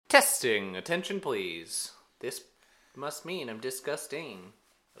Testing. Attention, please. This must mean I'm disgusting.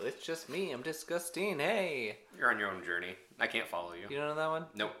 It's just me. I'm disgusting. Hey. You're on your own journey. I can't follow you. You don't know that one?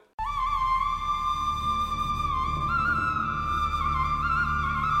 Nope.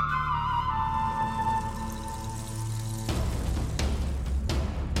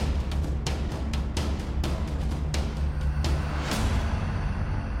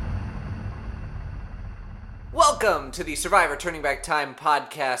 Welcome to the Survivor Turning Back Time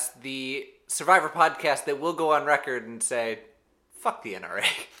podcast, the Survivor podcast that will go on record and say, fuck the NRA.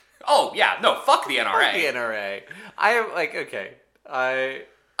 Oh, yeah, no, fuck the NRA. Fuck the NRA. I am like, okay,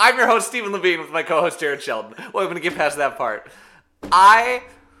 I'm your host, Stephen Levine, with my co-host, Jared Sheldon. Well, I'm going to get past that part. I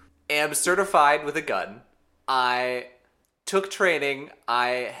am certified with a gun. I took training.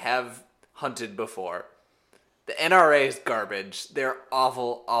 I have hunted before. The NRA is garbage. They're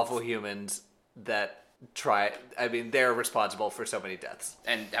awful, awful humans that they're responsible for so many deaths.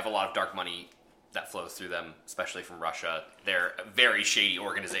 And have a lot of dark money that flows through them, especially from Russia. They're a very shady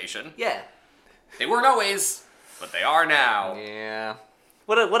organization. Yeah. They weren't always, but they are now. Yeah.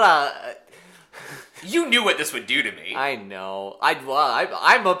 What a... You knew what this would do to me. I know.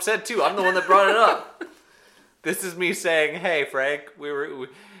 I'm upset too. I'm the one that brought it up. This is me saying, hey, Frank, we were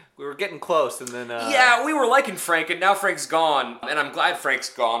getting close, and then... Yeah, we were liking Frank, and now Frank's gone, and I'm glad Frank's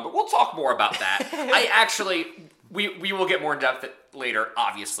gone, but we'll talk more about that. We will get more in depth later,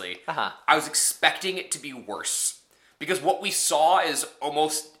 obviously. Uh-huh. I was expecting it to be worse, because what we saw is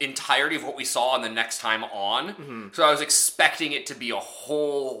almost entirety of what we saw on the next time on, so I was expecting it to be a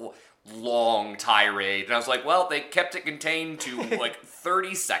whole long tirade, and I was like, well, they kept it contained to,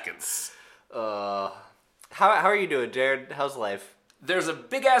 30 seconds. How are you doing, Jared? How's life? There's a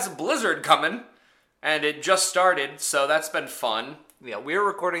big-ass blizzard coming, and it just started, so that's been fun. Yeah, we're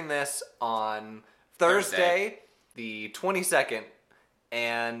recording this on Thursday, the 22nd,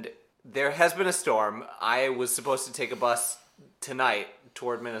 and there has been a storm. I was supposed to take a bus tonight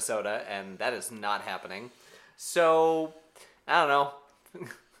toward Minnesota, and that is not happening. So, I don't know.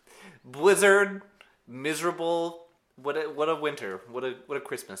 Blizzard, miserable, what a winter, what a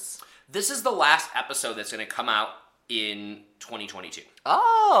Christmas. This is the last episode that's going to come out in 2022.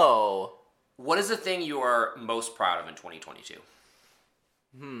 Oh! What is the thing you are most proud of in 2022?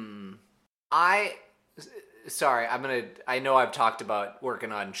 I know I've talked about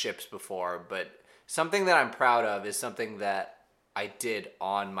working on ships before, but something that I'm proud of is something that I did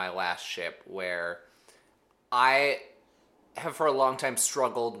on my last ship, where I have for a long time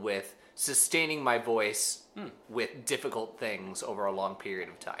struggled with sustaining my voice with difficult things over a long period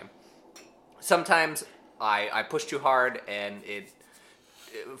of time. Sometimes I push too hard, and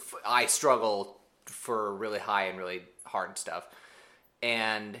I struggle for really high and really hard stuff.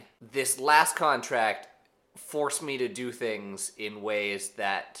 And this last contract forced me to do things in ways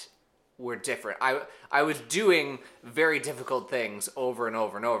that were different. I was doing very difficult things over and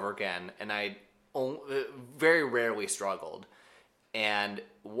over and over again, and I very rarely struggled. And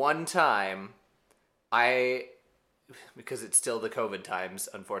one time, because it's still the COVID times,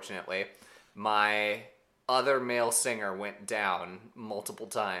 unfortunately, my other male singer went down multiple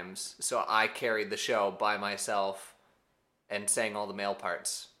times, so I carried the show by myself and sang all the male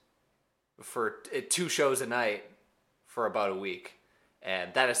parts for 2 shows a night for about a week.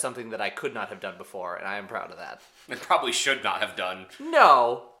 And that is something that I could not have done before, and I am proud of that. And probably should not have done.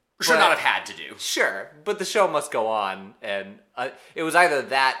 No. Should not have had to do. Sure, but the show must go on, and it was either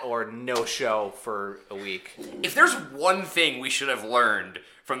that or no show for a week. If there's one thing we should have learned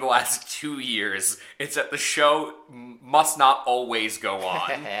from the last 2 years, it's that the show must not always go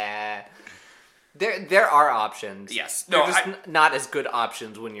on. There are options. Yes. They're just not as good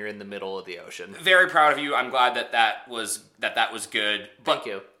options when you're in the middle of the ocean. Very proud of you. I'm glad that was good. But Thank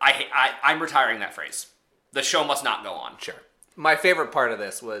you. I'm retiring that phrase. The show must not go on. Sure. My favorite part of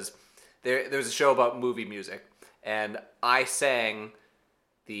this was there was a show about movie music, and I sang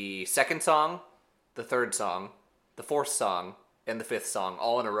the second song, the third song, the fourth song, and the fifth song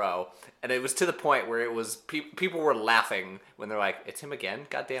all in a row. And it was to the point where it was people were laughing when they're like, "It's him again?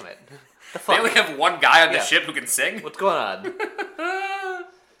 God damn it!" The fuck? They only have one guy on the ship who can sing? What's going on?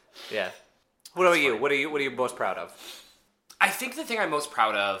 Yeah. What about you? What are you most proud of? I think the thing I'm most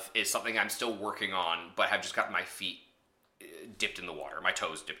proud of is something I'm still working on, but have just got my feet dipped in the water. My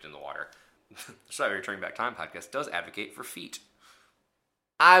toes dipped in the water. Survivor Turning Back Time podcast does advocate for feet.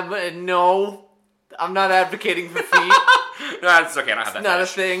 No, I'm not advocating for feet. No, it's okay. I don't have that. It's not a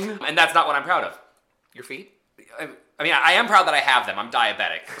thing. And that's not what I'm proud of. Your feet? I mean, I am proud that I have them. I'm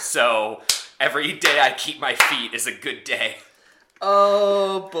diabetic. So every day I keep my feet is a good day.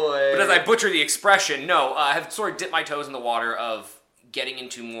 Oh, boy. But as I butcher the expression, no, I have sort of dipped my toes in the water of getting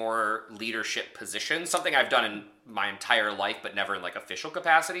into more leadership positions, something I've done in my entire life, but never in like official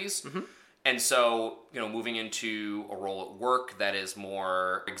capacities. Mm-hmm. And so, moving into a role at work that is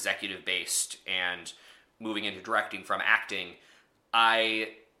more executive based and moving into directing from acting,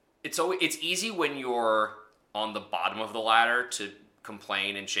 it's easy when you're on the bottom of the ladder to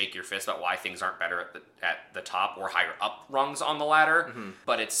complain and shake your fist about why things aren't better at the top or higher up rungs on the ladder. Mm-hmm.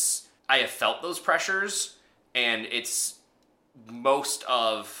 But I have felt those pressures, and it's I'm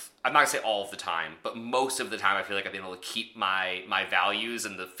not gonna say all of the time, but most of the time I feel like I've been able to keep my values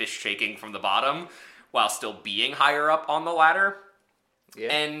and the fist shaking from the bottom while still being higher up on the ladder.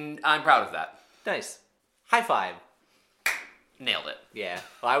 Yeah. And I'm proud of that. Nice. High five. Nailed it. Yeah.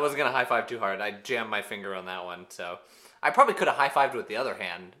 Well, I wasn't going to high five too hard. I jammed my finger on that one, so. I probably could have high fived with the other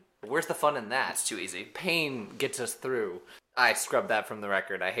hand. Where's the fun in that? It's too easy. Pain gets us through. I scrubbed that from the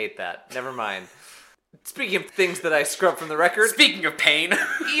record. I hate that. Never mind. Speaking of things that I scrubbed from the record. Speaking of pain.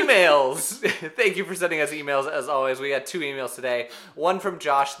 Emails. Thank you for sending us emails, as always. We got 2 emails today. One from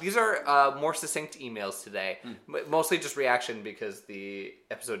Josh. These are more succinct emails today. Mostly just reaction because the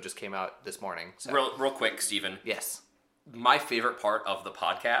episode just came out this morning. So. Real quick, Steven. Yes. My favorite part of the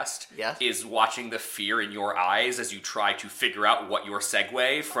podcast is watching the fear in your eyes as you try to figure out what your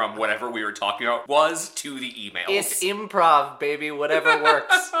segue from whatever we were talking about was to the emails. It's improv, baby. Whatever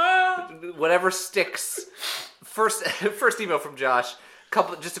works. Whatever sticks. First email from Josh.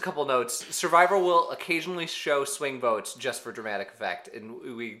 Just a couple notes. Survivor will occasionally show swing votes just for dramatic effect.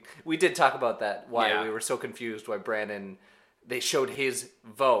 And we did talk about that, why we were so confused why Brandon, they showed his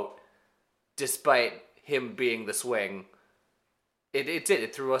vote despite him being the swing.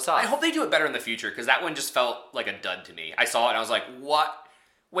 It threw us off. I hope they do it better in the future, because that one just felt like a dud to me. I saw it and I was like, what?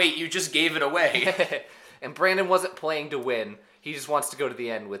 Wait, you just gave it away. And Brandon wasn't playing to win. He just wants to go to the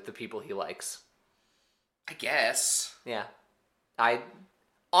end with the people he likes. I guess. Yeah.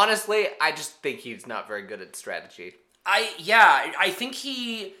 Honestly, I just think he's not very good at strategy. I think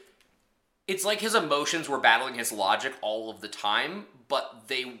it's like his emotions were battling his logic all of the time, but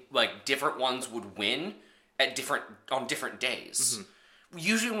different ones would win on different days. Mm-hmm.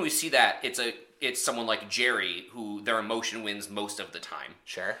 Usually when we see that, it's someone like Jerry who their emotion wins most of the time.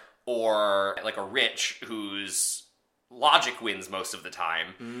 Sure. Or like a Rich whose logic wins most of the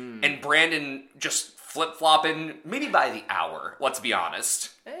time. And Brandon just flip-flopping maybe by the hour, let's be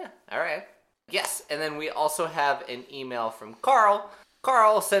honest. Yeah, all right. Yes, and then we also have an email from Carl.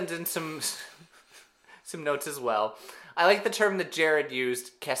 Carl sends in some notes as well. I like the term that Jared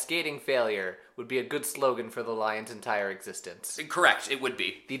used, cascading failure, would be a good slogan for the Lions' entire existence. Correct, it would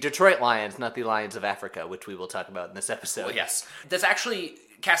be. The Detroit Lions, not the Lions of Africa, which we will talk about in this episode. Well, yes. That's actually,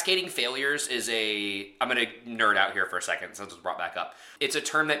 cascading failures is I'm going to nerd out here for a second since it was brought back up. It's a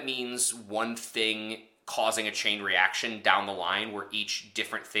term that means one thing causing a chain reaction down the line where each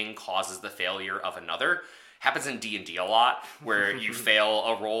different thing causes the failure of another. Happens in D&D a lot, where you fail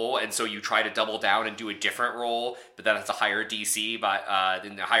a roll, and so you try to double down and do a different roll, but then it's a higher DC,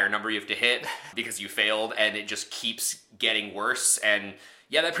 then the higher number you have to hit because you failed, and it just keeps getting worse. And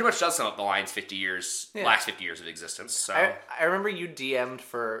yeah, that pretty much does sum up the Lions' last 50 years of existence. So I remember you DM'd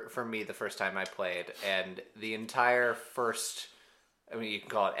for me the first time I played, and the entire first, I mean, you can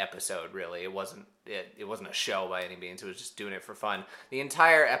call it episode, really. It wasn't a show by any means. It was just doing it for fun. The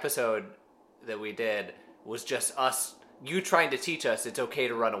entire episode that we did was just you trying to teach us it's okay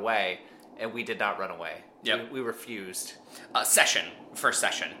to run away, and we did not run away. Yep. We refused. First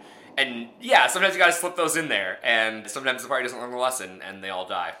session. And yeah, sometimes you gotta slip those in there, and sometimes the party doesn't learn the lesson, and they all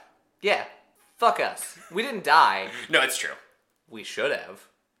die. Yeah. Fuck us. We didn't die. No, it's true. We should have.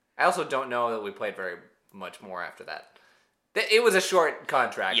 I also don't know that we played very much more after that. It was a short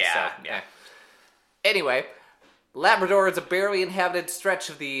contract. Yeah. Anyway, Labrador is a barely inhabited stretch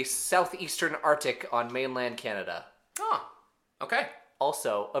of the southeastern Arctic on mainland Canada. Oh, okay.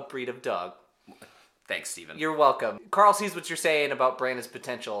 Also, a breed of dog. Thanks, Steven. You're welcome. Carl sees what you're saying about Brandon's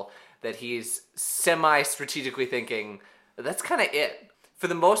potential, that he's semi-strategically thinking. That's kind of it. For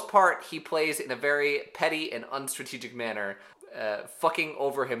the most part, he plays in a very petty and unstrategic manner, fucking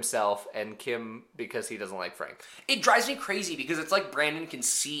over himself and Kim because he doesn't like Frank. It drives me crazy because it's like Brandon can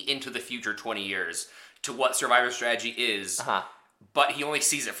see into the future 20 years to what Survivor strategy is, but he only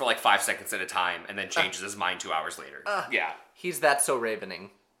sees it for like 5 seconds at a time and then changes his mind 2 hours later. Yeah. He's that so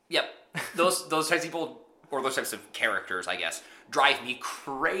ravening. Yep. Those types of people, or those types of characters, I guess, drive me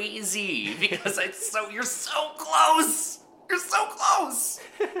crazy because you're so close! You're so close!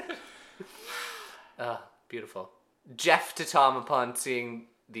 Beautiful. Jeff to Tom upon seeing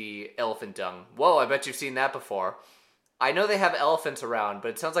the elephant dung. Whoa, I bet you've seen that before. I know they have elephants around, but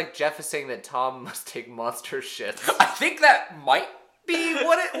it sounds like Jeff is saying that Tom must take monster shits. I think that might be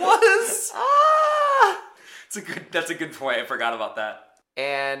what it was. Ah! That's a good point. I forgot about that.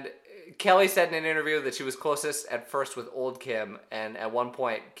 And Kelly said in an interview that she was closest at first with old Kim, and at one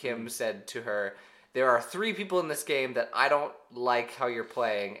point Kim said to her, "There are 3 people in this game that I don't like how you're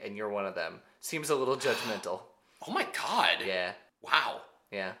playing, and you're one of them. Seems a little judgmental." Oh my god. Yeah. Wow.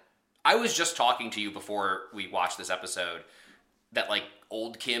 Yeah. I was just talking to you before we watched this episode that, like,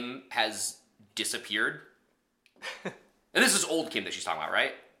 old Kim has disappeared. And this is old Kim that she's talking about,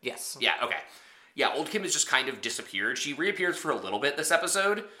 right? Yes. Yeah, okay. Yeah, old Kim has just kind of disappeared. She reappears for a little bit this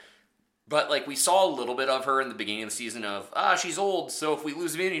episode, but, like, we saw a little bit of her in the beginning of the season of, she's old, so if we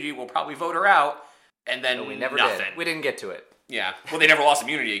lose immunity, we'll probably vote her out. And then we never nothing. did. We didn't get to it. Yeah. Well, they never lost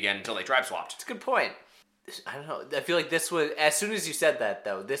immunity again until they tribe swapped. It's a good point. I don't know. I feel like this was, as soon as you said that,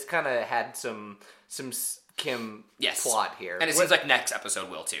 though, this kind of had some Kim plot here. And it seems like next episode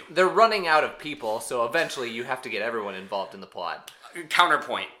will, too. They're running out of people, so eventually you have to get everyone involved in the plot.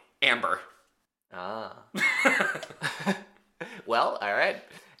 Counterpoint, Amber. Ah. Well, all right.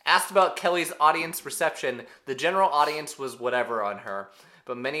 Asked about Kelly's audience reception, the general audience was whatever on her,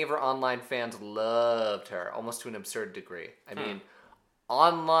 but many of her online fans loved her, almost to an absurd degree. I mean,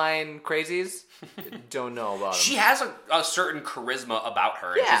 online crazies, don't know about them. She has a certain charisma about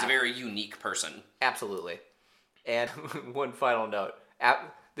her, and she's a very unique person. Absolutely. And one final note.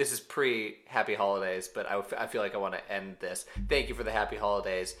 This is pre-Happy Holidays, but I feel like I want to end this. Thank you for the Happy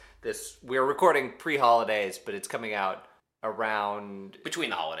Holidays. We're recording pre-holidays, but it's coming out around... Between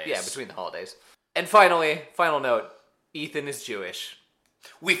the holidays. Yeah, between the holidays. And finally, final note, Ethan is Jewish.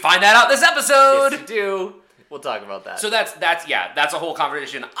 We find that out this episode! Yes, you do. We'll talk about that. So that's a whole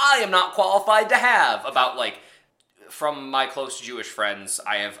conversation I am not qualified to have about, like, from my close Jewish friends,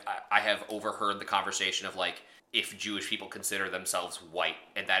 I have overheard the conversation of, like, if Jewish people consider themselves white,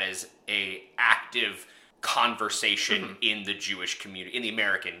 and that is a active conversation in the Jewish community, in the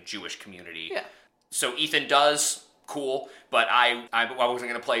American Jewish community. Yeah. So Ethan does, cool, but I wasn't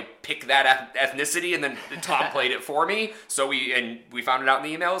going to pick that ethnicity, and then Tom played it for me, so we found it out in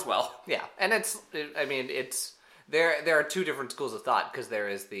the email as well. Yeah, and there are 2 different schools of thought, because there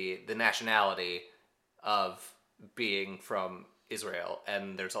is the nationality of being from Israel,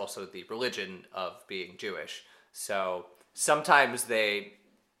 and there's also the religion of being Jewish. So sometimes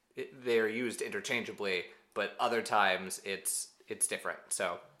they're used interchangeably, but other times it's different.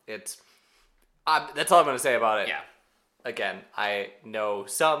 So that's all I'm going to say about it. Yeah. Again, I know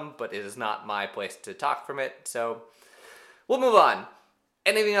some, but it is not my place to talk from it. So we'll move on.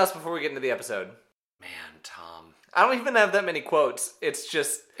 Anything else before we get into the episode? Man, Tom. I don't even have that many quotes. It's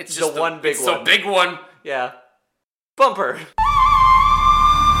just the one big one. It's the big one. Yeah. Bumper.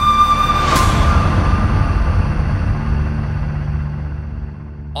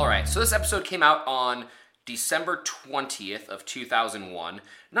 Alright, so this episode came out on December 20th of 2001.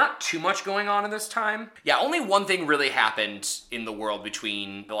 Not too much going on in this time. Yeah, only one thing really happened in the world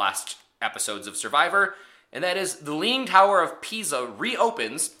between the last episodes of Survivor, and that is the Leaning Tower of Pisa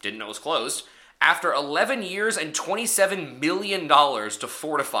reopens, didn't know it was closed, after 11 years and $27 million to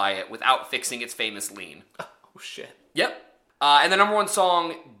fortify it without fixing its famous lean. Oh, shit. Yep. And the number 1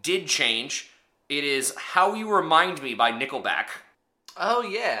 song did change. It is How You Remind Me by Nickelback. Oh,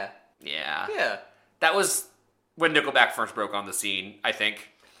 yeah. Yeah. Yeah. That was when Nickelback first broke on the scene, I think.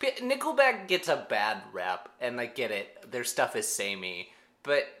 Nickelback gets a bad rap, and I get it. Their stuff is samey,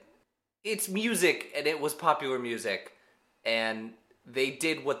 but it's music, and it was popular music, and they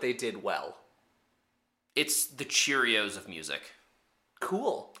did what they did well. It's the Cheerios of music.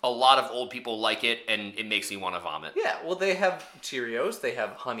 Cool. A lot of old people like it, and it makes me want to vomit. Yeah, well, they have Cheerios, they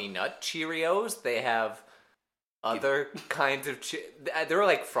have Honey Nut Cheerios, they have other kinds of... There were,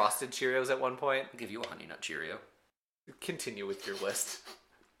 like, Frosted Cheerios at one point. I'll give you a Honey Nut Cheerio. Continue with your list.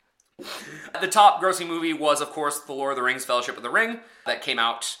 The top grossing movie was, of course, The Lord of the Rings, Fellowship of the Ring. That came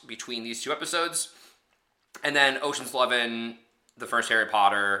out between these 2 episodes. And then Ocean's 11, the first Harry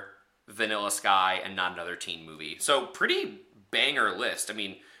Potter, Vanilla Sky, and Not Another Teen Movie. So, pretty banger list. I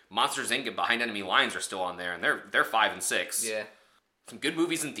mean, Monsters, Inc. and Behind Enemy Lines are still on there, and they're 5 and 6. Yeah. Some good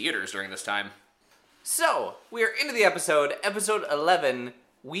movies in theaters during this time. So, we're into the episode. Episode 11,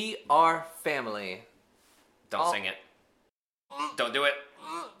 We Are Family. Don't sing it. Don't do it.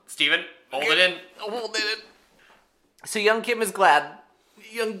 Steven, hold it in. Hold it in. So young Kim is glad.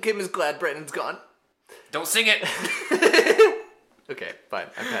 Young Kim is glad Brandon's gone. Don't sing it. Okay, fine.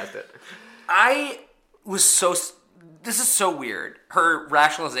 I passed it. I was so... This is so weird. Her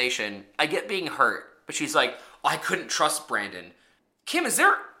rationalization, I get being hurt, but she's like, I couldn't trust Brandon. Kim, is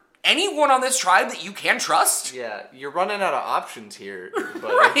there anyone on this tribe that you can trust? Yeah, you're running out of options here, buddy.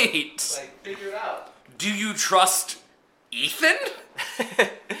 Right. Like, figure it out. Do you trust Ethan?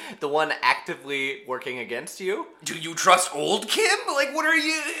 The one actively working against you? Do you trust old Kim? Like, what are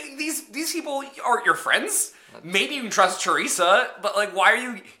you... These people aren't your friends? Maybe you can trust Teresa, but, like, why are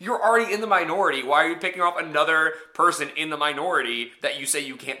you... You're already in the minority. Why are you picking off another person in the minority that you say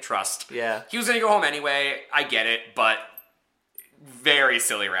you can't trust? Yeah. He was gonna go home anyway. I get it, but very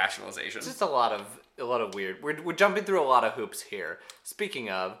silly rationalization. It's just a lot of weird... We're jumping through a lot of hoops here. Speaking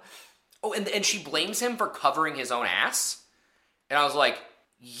of... Oh, and she blames him for covering his own ass? And I was like...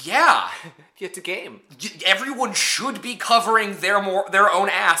 Yeah, it's a game. Everyone should be covering their own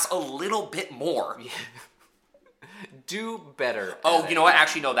ass a little bit more. Yeah. Do better. Oh, you know what?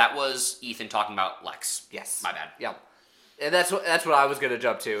 Actually, no. That was Ethan talking about Lex. Yes. My bad. Yeah, and that's what I was gonna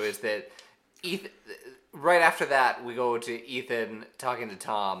jump to is that Ethan. Right after that, we go to Ethan talking to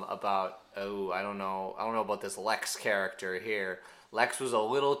Tom about I don't know about this Lex character here. Lex was a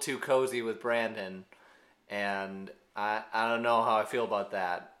little too cozy with Brandon, and I don't know how I feel about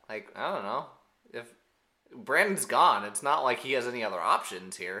that. Like, I don't know. If Brandon's gone, it's not like he has any other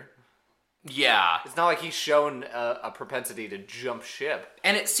options here. Yeah. It's not like he's shown a propensity to jump ship.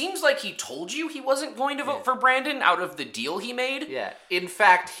 And it seems like he told you he wasn't going to vote for Brandon out of the deal he made. Yeah. In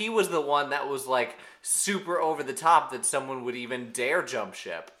fact, he was the one that was, like, super over the top that someone would even dare jump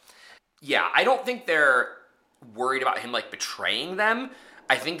ship. Yeah, I don't think they're worried about him, like, betraying them.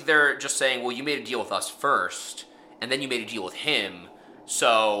 I think they're just saying, well, you made a deal with us first, and then you made a deal with him,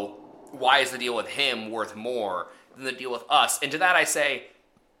 so why is the deal with him worth more than the deal with us? And to that I say,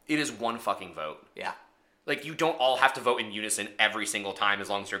 it is one fucking vote. Yeah. Like, you don't all have to vote in unison every single time as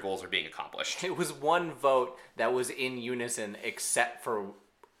long as your goals are being accomplished. It was one vote that was in unison except for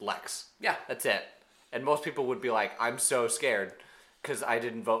Lex. Yeah. That's it. And most people would be like, I'm so scared because I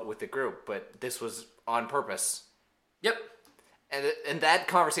didn't vote with the group, but this was on purpose. Yep. And that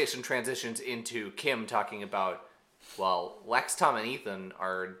conversation transitions into Kim talking about, well, Lex, Tom, and Ethan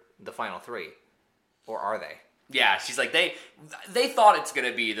are the final three. Or are they? Yeah, she's like, they thought it's going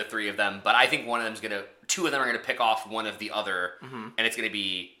to be the three of them, but I think two of them are going to pick off one of the other, and it's going to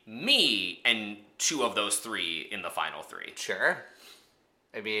be me and two of those three in the final three. Sure.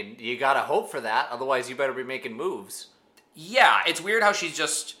 I mean, you gotta hope for that, otherwise you better be making moves. Yeah, it's weird how she's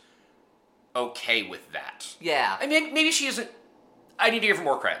just okay with that. Yeah. I mean, maybe she isn't... I need to give her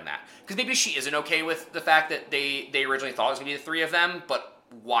more credit than that. Because maybe she isn't okay with the fact that they originally thought it was going to be the three of them, but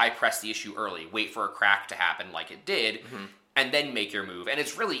why press the issue early? Wait for a crack to happen like it did, and then make your move. And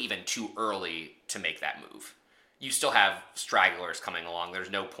it's really even too early to make that move. You still have stragglers coming along.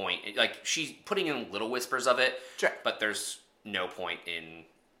 There's no point... Like, she's putting in little whispers of it, sure, but there's no point in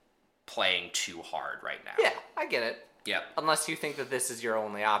playing too hard right now. Yeah, I get it. Yep. Unless you think that this is your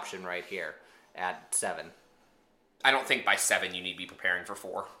only option right here at 7. I don't think by 7 you need to be preparing for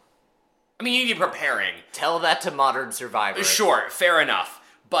 4. I mean, you need to be preparing. Tell that to modern survivors. Sure, fair enough.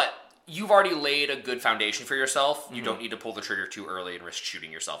 But you've already laid a good foundation for yourself. You don't need to pull the trigger too early and risk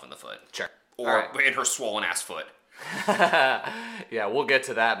shooting yourself in the foot. Sure. Or in her swollen-ass foot. Yeah, we'll get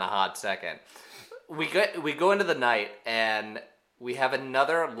to that in a hot second. We go into the night, and we have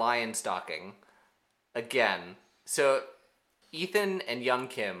another lion stalking. Again. So, Ethan and young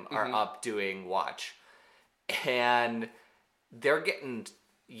Kim are up doing watch. And they're getting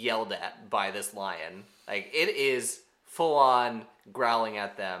yelled at by this lion. Like, it is full-on growling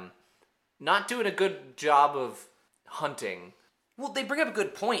at them. Not doing a good job of hunting. Well, they bring up a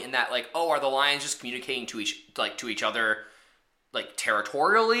good point in that, like, oh, are the lions just communicating to each other, like,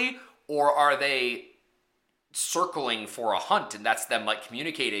 territorially? Or are they circling for a hunt, and that's them, like,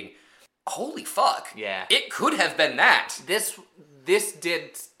 communicating? Holy fuck. Yeah. It could have been that. This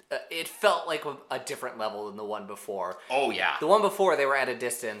did... it felt like a different level than the one before. Oh, yeah. The one before, they were at a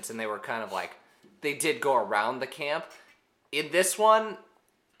distance, and they were kind of like... They did go around the camp. In this one,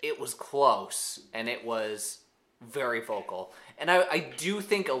 it was close, and it was very vocal. And I do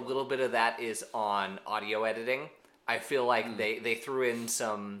think a little bit of that is on audio editing. I feel like they threw in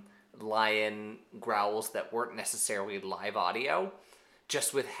some lion growls that weren't necessarily live audio,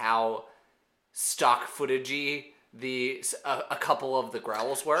 just with how stock footagey a couple of the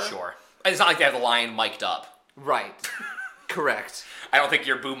growls were. Sure. It's not like they have the lion mic'd up. Right. Correct. I don't think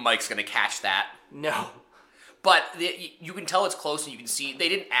your boom mic's going to catch that. No. But you can tell it's close, and you can see... They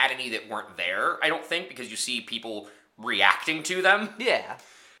didn't add any that weren't there, I don't think, because you see people reacting to them. Yeah.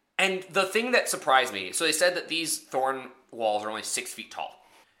 And the thing that surprised me... So they said that these thorn walls are only 6 feet tall.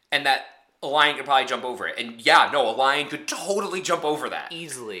 And that a lion could probably jump over it. And yeah, no, a lion could totally jump over that.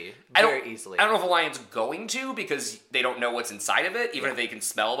 Easily. Very easily. I don't know if a lion's going to, because they don't know what's inside of it. Even if they can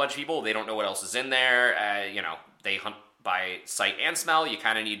smell a bunch of people, they don't know what else is in there. They hunt by sight and smell. You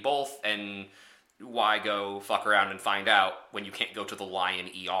kind of need both. And why go fuck around and find out when you can't go to the Lion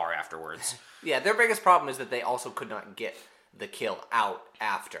ER afterwards? Yeah, their biggest problem is that they also could not get the kill out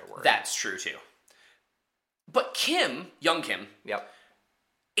afterward. That's true, too. But Kim, young Kim, Yep.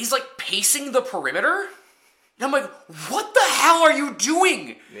 is, like, pacing the perimeter? And I'm like, what the hell are you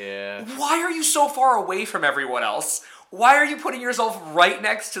doing? Yeah. Why are you so far away from everyone else? Why are you putting yourself right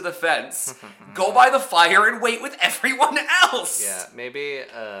next to the fence? Go by the fire and wait with everyone else. Yeah, maybe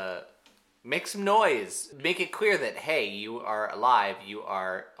make some noise. Make it clear that, hey, you are alive, you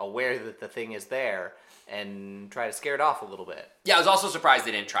are aware that the thing is there, and try to scare it off a little bit. Yeah, I was also surprised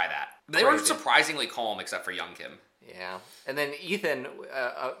they didn't try that. They were Crazy. surprisingly calm except for young Kim. Yeah. And then Ethan,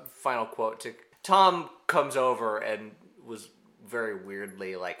 a final quote to Tom comes over and was very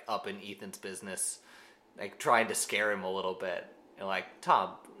weirdly, like, up in Ethan's business, like, trying to scare him a little bit. And like,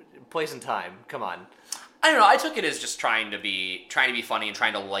 Tom, place and time, come on. I don't know, I took it as just trying to be funny and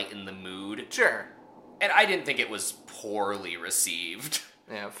trying to lighten the mood. Sure. And I didn't think it was poorly received.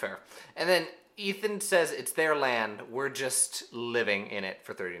 Yeah, fair. And then Ethan says it's their land, we're just living in it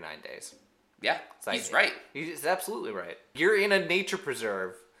for 39 days. Yeah, It's like, he's right. He's absolutely right. You're in a nature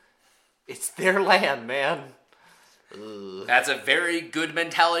preserve. It's their land, man. Ugh. That's a very good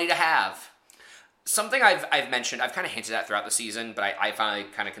mentality to have. Something I've mentioned, I've kind of hinted at throughout the season, but I finally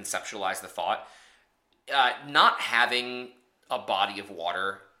kind of conceptualized the thought. Not having a body of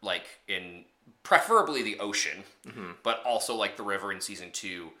water, like in preferably the ocean, but also like the river in season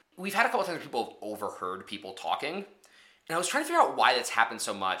 2. We've had a couple times where people have overheard people talking, and I was trying to figure out why that's happened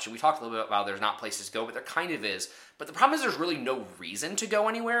so much. And we talked a little bit about there's not places to go, but there kind of is. But the problem is there's really no reason to go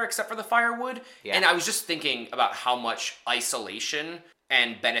anywhere except for the firewood. Yeah. And I was just thinking about how much isolation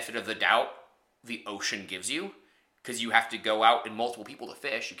and benefit of the doubt the ocean gives you, because you have to go out and multiple people to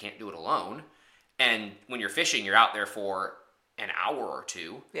fish. You can't do it alone. And when you're fishing, you're out there for an hour or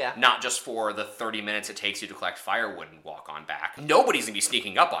two. Yeah. Not just for the 30 minutes it takes you to collect firewood and walk on back. Nobody's gonna be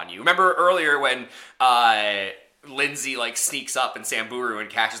sneaking up on you. Remember earlier when Lindsay like sneaks up in Samburu and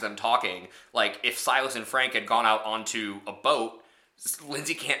catches them talking? Like, if Silas and Frank had gone out onto a boat,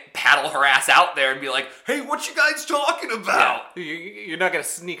 Lindsay can't paddle her ass out there and be like, hey, what you guys talking about? Yeah. You're not going to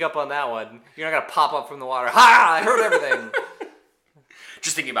sneak up on that one. You're not going to pop up from the water. Ha! I heard everything.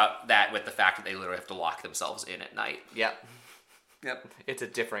 Just thinking about that with the fact that they literally have to lock themselves in at night. Yep. Yep. It's a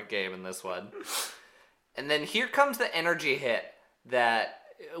different game in this one. And then here comes the energy hit that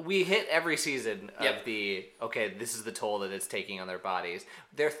we hit every season of okay, this is the toll that it's taking on their bodies.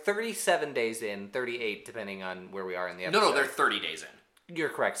 They're 37 days in, 38 depending on where we are in the episode. No, they're 30 days in. You're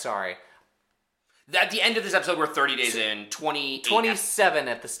correct, sorry. At the end of this episode, we're 30 days in, 27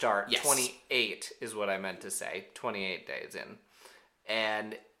 at the start. Yes. 28 is what I meant to say. 28 days in.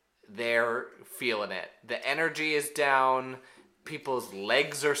 And they're feeling it. The energy is down. People's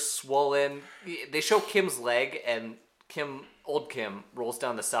legs are swollen. They show Kim's leg, and old Kim rolls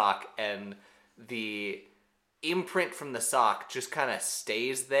down the sock, and the imprint from the sock just kind of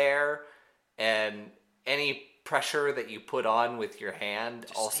stays there, and any pressure that you put on with your hand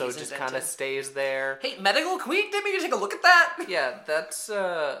also just kind of stays there. Hey, medical, can we maybe take a look at that? Yeah, that's,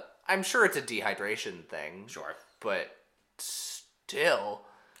 I'm sure it's a dehydration thing. Sure. But still.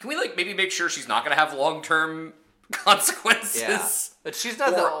 Can we, like, maybe make sure she's not going to have long-term consequences? Yeah. But she's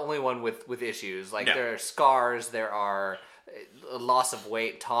not the only one with issues. Like, there are scars, there are loss of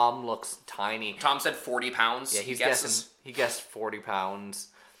weight. Tom looks tiny. Tom said 40 pounds. Yeah, he guessed 40 pounds.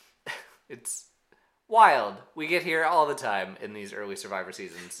 It's wild. We get here all the time in these early Survivor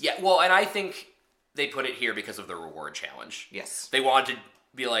seasons. Yeah, well, and I think they put it here because of the reward challenge. Yes. They wanted to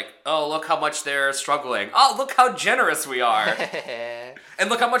be like, oh, look how much they're struggling. Oh, look how generous we are. And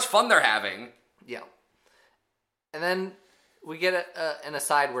look how much fun they're having. Yeah. And then we get an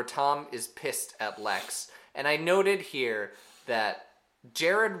aside where Tom is pissed at Lex. And I noted here that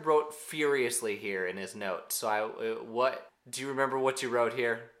Jared wrote furiously here in his notes. So do you remember what you wrote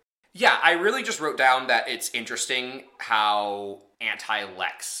here? Yeah, I really just wrote down that it's interesting how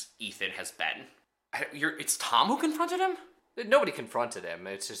anti-Lex Ethan has been. It's Tom who confronted him? Nobody confronted him.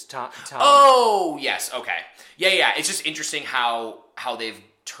 It's just Tom. Oh, yes, okay. Yeah. It's just interesting how they've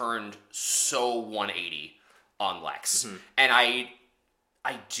turned so 180 on Lex. Mm-hmm. And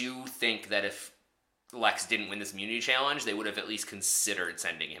I do think that if Lex didn't win this immunity challenge, they would have at least considered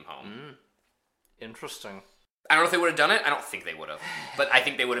sending him home. Interesting. I don't know if they would have done it. I don't think they would have. But I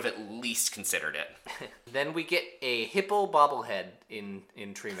think they would have at least considered it. Then we get a hippo bobblehead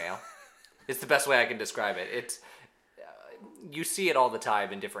in tree mail. It's the best way I can describe it. It's you see it all the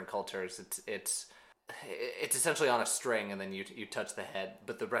time in different cultures. It's essentially on a string, and then you touch the head,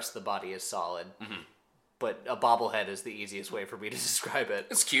 but the rest of the body is solid. Mm-hmm. But a bobblehead is the easiest way for me to describe it.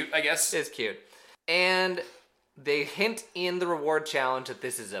 It's cute, I guess. It's cute. And they hint in the reward challenge that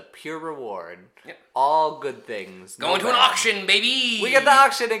this is a pure reward. Yep. All good things. Going to an auction, baby! We get the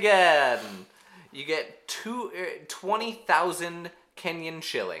auction again! You get 20,000 Kenyan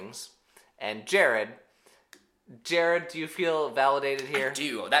shillings. And Jared, do you feel validated here? I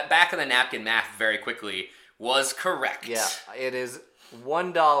do. That back of the napkin math very quickly was correct. Yeah, it is.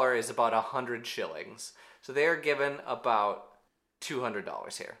 $1 is about 100 shillings. So they are given about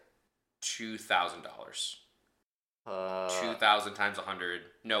 $200 here. $2,000. 2,000 times 100.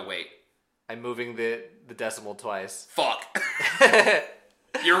 No, wait. I'm moving the decimal twice. Fuck.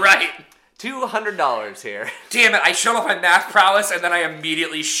 You're right. $200 here. Damn it, I showed off my math prowess and then I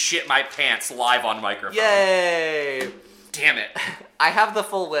immediately shit my pants live on microphone. Yay! Damn it. I have the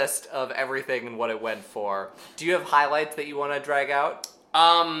full list of everything and what it went for. Do you have highlights that you want to drag out?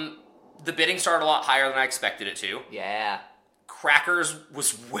 The bidding started a lot higher than I expected it to. Yeah. Crackers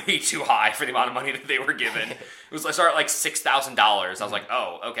was way too high for the amount of money that they were given. I started at like $6,000. I was like,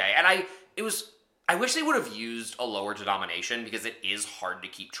 oh, okay. And I wish they would have used a lower denomination because it is hard to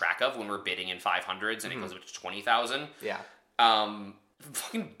keep track of when we're bidding in 500s and it goes up to 20,000. Yeah.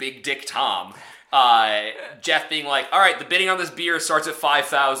 Fucking Big Dick Tom. Jeff being like, all right, the bidding on this beer starts at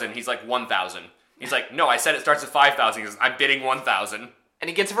 5,000. He's like, 1,000. He's like, no, I said it starts at 5,000. He goes, I'm bidding 1,000. And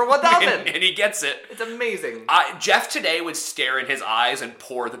he gets it for 1,000. and he gets it. It's amazing. Jeff today would stare in his eyes and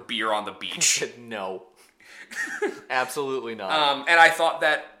pour the beer on the beach. No. Absolutely not. And I thought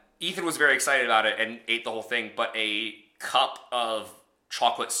that Ethan was very excited about it and ate the whole thing, but a cup of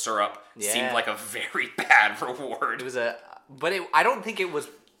chocolate syrup seemed like a very bad reward. It was I don't think it was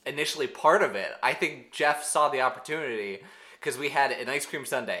initially part of it. I think Jeff saw the opportunity because we had an ice cream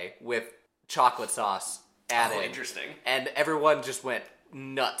sundae with chocolate sauce added. Oh, interesting. And everyone just went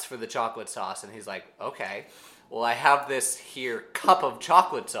nuts for the chocolate sauce, and he's like, okay, well, I have this here cup of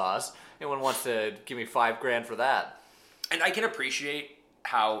chocolate sauce. Anyone wants to give me $5,000 for that? And I can appreciate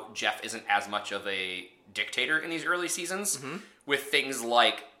how Jeff isn't as much of a dictator in these early seasons with things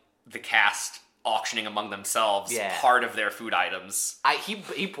like the cast auctioning among themselves part of their food items.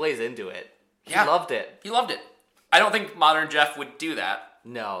 He plays into it. He Yeah. loved it. He loved it. I don't think modern Jeff would do that.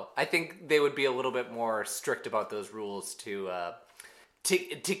 No, I think they would be a little bit more strict about those rules to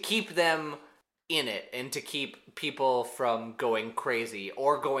keep them in it and to keep people from going crazy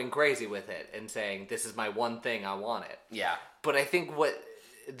with it and saying, this is my one thing, I want it. Yeah. But I think what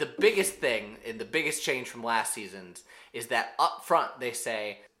the biggest thing and the biggest change from last season's is that up front they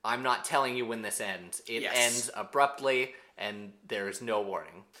say, I'm not telling you when this ends. It ends abruptly and there is no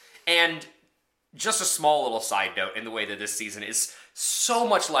warning. And just a small little side note in the way that this season is so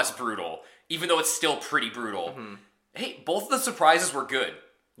much less brutal, even though it's still pretty brutal. Hey, both of the surprises were good.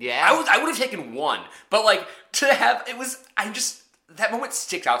 Yeah. I would have taken one, but like that moment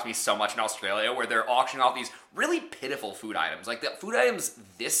sticks out to me so much in Australia where they're auctioning off these really pitiful food items. Like the food items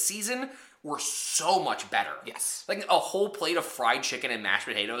this season were so much better. Yes. Like a whole plate of fried chicken and mashed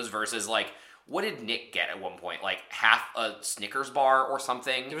potatoes versus like, what did Nick get at one point? Like half a Snickers bar or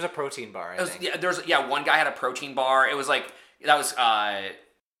something? There was a protein bar, I think. One guy had a protein bar. It was like, that was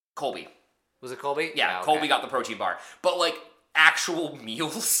Colby. Was it Colby? Yeah, okay. Colby got the protein bar. But like actual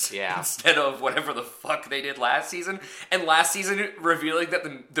meals instead of whatever the fuck they did last season. And last season revealing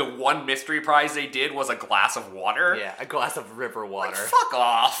that the one mystery prize they did was a glass of water. Yeah, a glass of river water. Like, fuck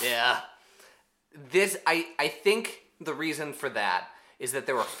off. Yeah. I think the reason for that is that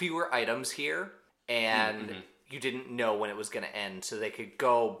there were fewer items here, and you didn't know when it was going to end, so they could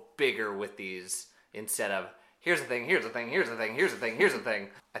go bigger with these instead of, here's the thing, here's the thing, here's the thing, here's the thing, here's the thing.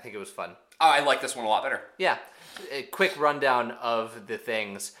 I think it was fun. I like this one a lot better. Yeah. A quick rundown of the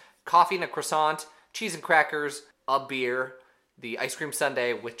things. Coffee and a croissant, cheese and crackers, a beer, the ice cream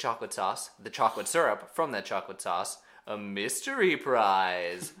sundae with chocolate sauce, the chocolate syrup from that chocolate sauce, a mystery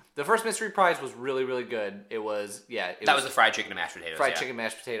prize. The first mystery prize was really, really good. It was the fried chicken and mashed potatoes. Fried chicken,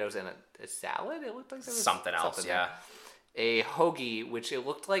 mashed potatoes, and a salad? It looked like there was something else, yeah. A hoagie, which it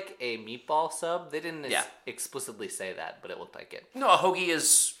looked like a meatball sub. They didn't explicitly say that, but it looked like it. No, a hoagie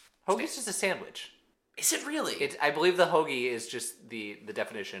is... Hoagie's just a sandwich. Is it really? I believe the hoagie is just the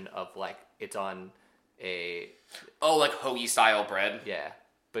definition of, like, it's on a... Oh, like hoagie-style bread? Yeah.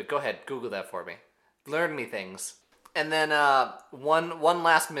 But go ahead, Google that for me. Learn me things. And then one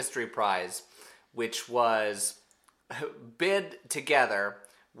last mystery prize, which was bid together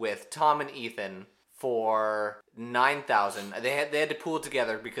with Tom and Ethan for $9,000. They had to pool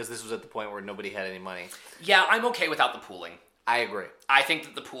together because this was at the point where nobody had any money. Yeah, I'm okay without the pooling. I agree. I think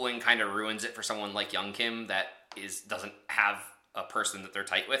that the pooling kind of ruins it for someone like Young Kim that doesn't have a person that they're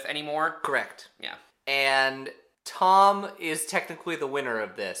tight with anymore. Correct. Yeah. And Tom is technically the winner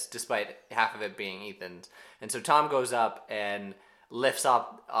of this, despite half of it being Ethan's. And so Tom goes up and lifts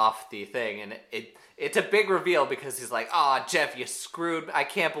off the thing, and it's a big reveal because he's like, "Ah, Jeff, you screwed me. I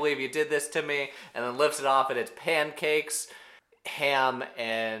can't believe you did this to me." And then lifts it off, and it's pancakes, ham,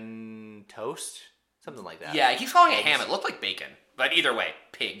 and toast, something like that. Yeah, he keeps calling it ham. It looked like bacon, but either way,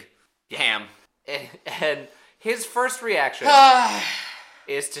 pig, ham. And his first reaction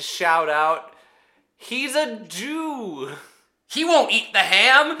is to shout out, "He's a Jew! He won't eat the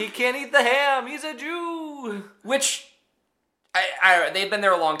ham! He can't eat the ham! He's a Jew!" Which, they've been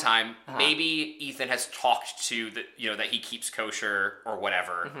there a long time. Uh-huh. Maybe Ethan has talked to that he keeps kosher or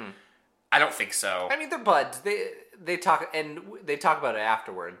whatever. Mm-hmm. I don't think so. I mean, they're buds. They talk, and they talk about it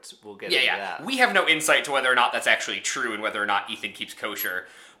afterwards. We'll get into that. We have no insight to whether or not that's actually true and whether or not Ethan keeps kosher.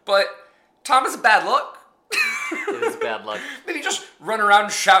 But Tom is a bad luck. It is bad luck. Maybe just run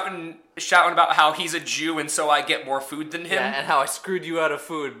around shouting about how he's a Jew and so I get more food than him. Yeah, and how I screwed you out of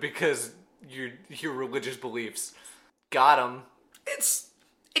food because your religious beliefs. Got him.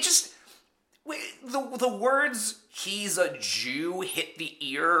 The words "he's a Jew" hit the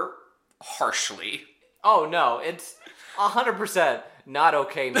ear harshly. Oh no, it's 100% not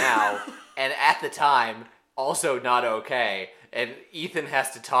okay now, and at the time also not okay. And Ethan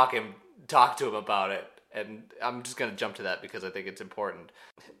has to talk to him about it. And I'm just going to jump to that because I think it's important.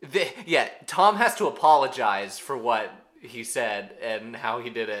 Tom has to apologize for what he said and how he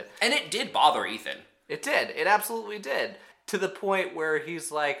did it. And it did bother Ethan. It did. It absolutely did. To the point where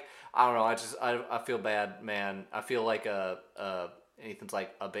he's like, I don't know, I feel bad, man. I feel like and Ethan's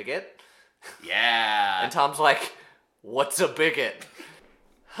like, a bigot? Yeah. And Tom's like, what's a bigot?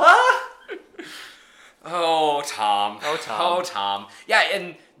 Huh? Oh, Tom. Oh, Tom. Oh, Tom. Yeah,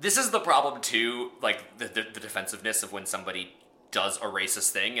 and this is the problem, too, like, the defensiveness of when somebody does a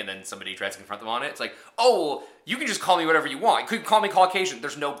racist thing and then somebody tries to confront them on it. It's like, oh, you can just call me whatever you want. You could call me Caucasian.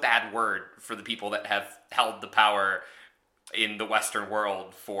 There's no bad word for the people that have held the power in the Western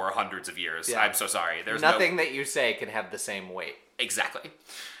world for hundreds of years. Yeah. I'm so sorry. There's nothing that you say can have the same weight. Exactly.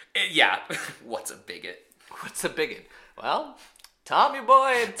 Yeah. What's a bigot? What's a bigot? Well, Tommy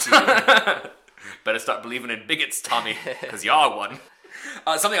boy. Better start believing in bigots, Tommy, because you are one.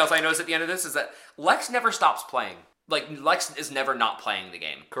 Something else I noticed at the end of this is that Lex never stops playing. Like, Lex is never not playing the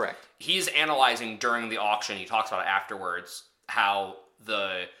game. Correct. He's analyzing during the auction, he talks about it afterwards, how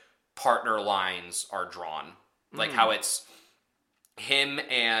the partner lines are drawn. Like, how it's him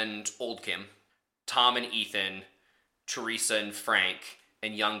and Old Kim, Tom and Ethan, Teresa and Frank,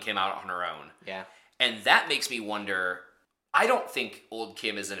 and young Kim out on her own. Yeah. And that makes me wonder, I don't think Old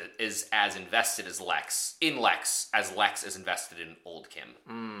Kim is as invested as Lex as Lex is invested in Old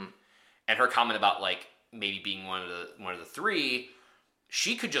Kim. And her comment about like maybe being one of the three,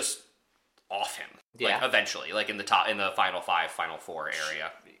 she could just off him. Like, eventually, like in the final 5, final 4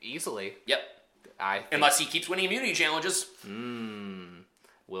 area. Easily. Yep. Unless he keeps winning immunity challenges.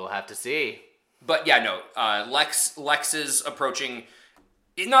 We'll have to see. But yeah, no. Lex is approaching,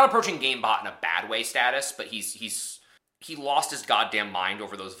 not approaching GameBot in a bad way status, but he lost his goddamn mind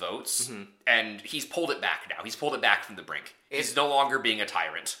over those votes, and he's pulled it back now. He's pulled it back from the brink. He's no longer being a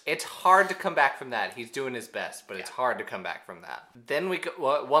tyrant. It's hard to come back from that. He's doing his best, but it's hard to come back from that. Then we go,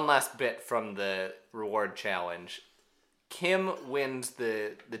 one last bit from the reward challenge. Kim wins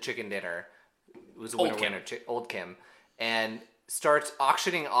the chicken dinner. It was a winner, Old Kim, and starts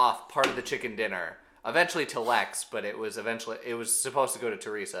auctioning off part of the chicken dinner. Eventually to Lex, but it was supposed to go to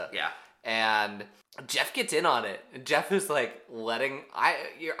Teresa. Yeah. And Jeff gets in on it. Jeff is like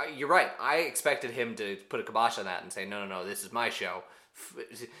you're right. I expected him to put a kibosh on that and say, no, this is my show.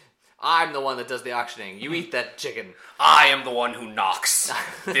 I'm the one that does the auctioning. You eat that chicken. I am the one who knocks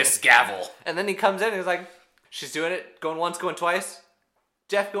this gavel. And then he comes in and he's like, she's doing it, going once, going twice.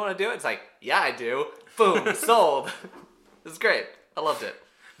 Jeff, you want to do it? It's like, yeah, I do. Boom, sold. This is great. I loved it.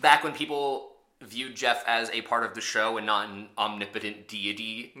 Back when people viewed Jeff as a part of the show and not an omnipotent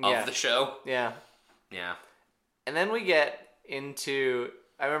deity of the show. Yeah. Yeah. And then we get into,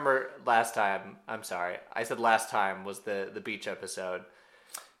 I remember last time, I'm sorry, I said last time was the beach episode.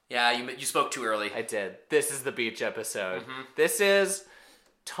 Yeah, you spoke too early. I did. This is the beach episode. This is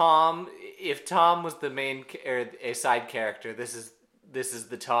Tom. If Tom was the main, or a side character, this is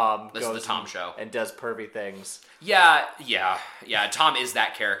the Tom. This is the Tom show. And does pervy things. Yeah. Tom is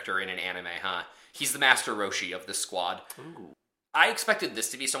that character in an anime, huh? He's the Master Roshi of this squad. Ooh. I expected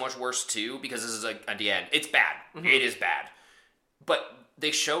this to be so much worse, too, because this is, at the end. It's bad. It is bad. But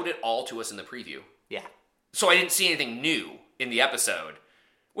they showed it all to us in the preview. Yeah. So I didn't see anything new in the episode.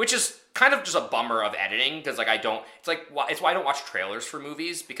 Which is kind of just a bummer of editing, because like it's why I don't watch trailers for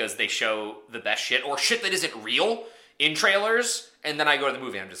movies, because they show the best shit or shit that isn't real in trailers, and then I go to the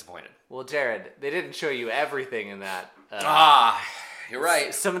movie and I'm disappointed. Well, Jared, they didn't show you everything in that. You're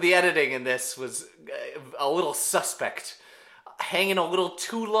right. Some of the editing in this was a little suspect, hanging a little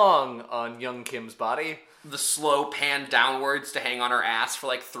too long on young Kim's body. The slow pan downwards to hang on her ass for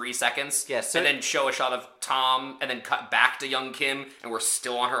like 3 seconds. Yes, and then show a shot of Tom, and then cut back to young Kim, and we're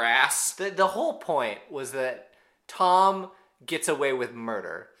still on her ass. The whole point was that Tom gets away with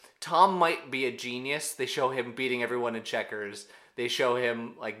murder. Tom might be a genius. They show him beating everyone in checkers. They show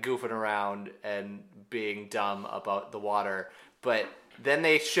him like goofing around and being dumb about the water. But then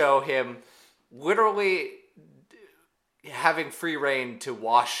they show him literally having free reign to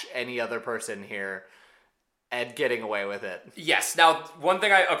wash any other person here and getting away with it. Yes. Now,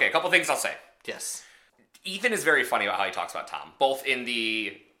 a couple things I'll say. Yes. Ethan is very funny about how he talks about Tom, both in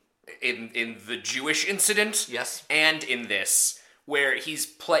the Jewish incident, yes, and in this, where he's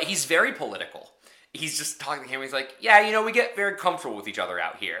very political. He's just talking to him. He's like, yeah, we get very comfortable with each other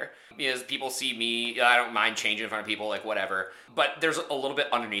out here. Because people see me, I don't mind changing in front of people, like whatever. But there's a little bit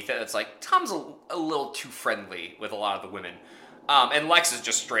underneath it that's like, Tom's a little too friendly with a lot of the women. And Lex is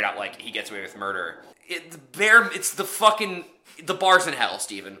just straight out like, he gets away with murder. It's the bar's in hell,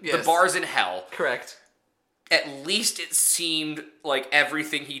 Steven. Yes. The bar's in hell. Correct. At least it seemed like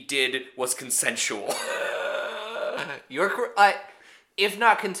everything he did was consensual. If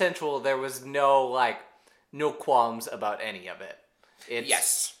not consensual, there was no qualms about any of it.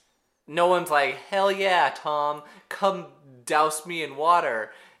 Yes. No one's like, hell yeah, Tom, come douse me in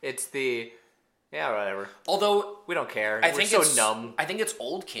water. It's whatever. Although we don't care. We're so numb. I think it's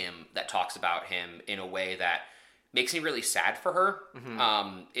old Kim that talks about him in a way that makes me really sad for her.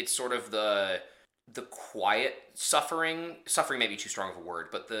 Mm-hmm. It's sort of the quiet suffering. Suffering may be too strong of a word,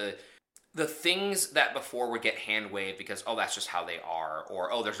 but the things that before would get hand waved because, oh, that's just how they are,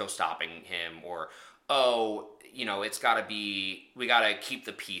 or, oh, there's no stopping him, or, oh, it's gotta be, we gotta keep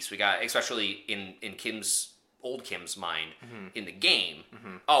the peace. We gotta, especially in old Kim's mind, mm-hmm. in the game,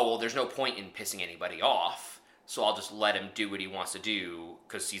 mm-hmm. oh, well, there's no point in pissing anybody off, so I'll just let him do what he wants to do,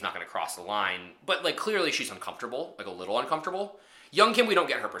 because he's not gonna cross the line. But, clearly she's uncomfortable, a little uncomfortable. Young Kim, we don't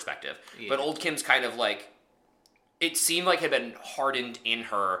get her perspective, yeah. But old Kim's kind of it seemed like it had been hardened in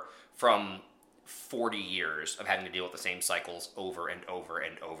her from 40 years of having to deal with the same cycles over and over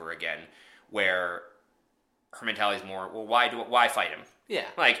and over again, where her mentality is more, well, why fight him? Yeah.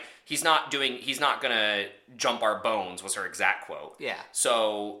 He's not gonna jump our bones, was her exact quote. Yeah.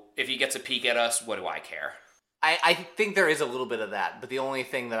 So, if he gets a peek at us, what do I care? I think there is a little bit of that, but the only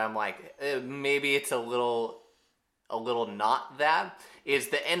thing that I'm maybe it's a little not that, is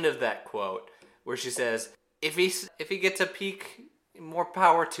the end of that quote, where she says, if he gets a peek, more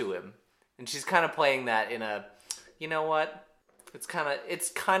power to him. And she's kind of playing that in a, you know what? It's kind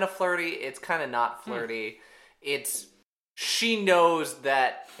of flirty. It's kind of not flirty. She knows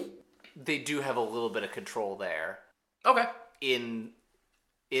that they do have a little bit of control there. Okay. In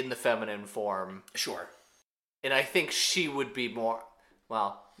the feminine form. Sure. And I think she would be more,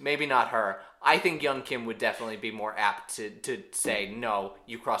 well, maybe not her. I think young Kim would definitely be more apt to say, no,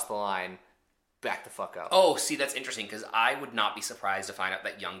 you crossed the line. Back the fuck up. Oh, see, that's interesting, because I would not be surprised to find out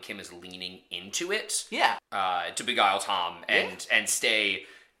that young Kim is leaning into it. Yeah. To beguile Tom and stay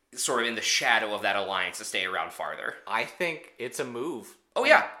sort of in the shadow of that alliance, to stay around farther. I think it's a move. Oh,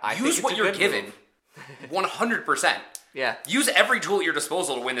 yeah. Use what you're given. 100%. Yeah. Use every tool at your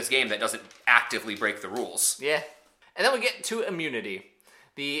disposal to win this game that doesn't actively break the rules. Yeah. And then we get to immunity.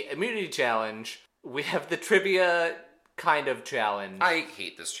 The immunity challenge, we have the trivia kind of challenge. I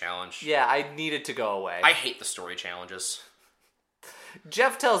hate this challenge. Yeah, I need it to go away. I hate the story challenges.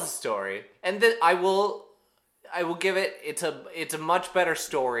 Jeff tells a story, and then I will give it. It's a much better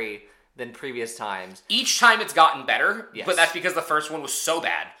story than previous times. Each time it's gotten better, yes. But that's because the first one was so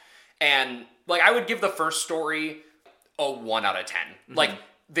bad. And I would give the first story a 1 out of 10. Mm-hmm.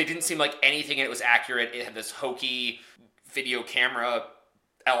 They didn't seem like anything in it was accurate. It had this hokey video camera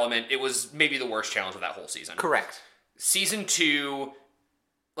element. It was maybe the worst challenge of that whole season. Correct. Season 2,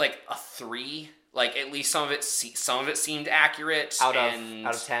 a 3. At least some of it seemed accurate. Out of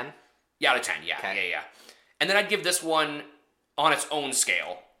 10? Yeah, out of 10. Yeah, okay. Yeah. And then I'd give this one on its own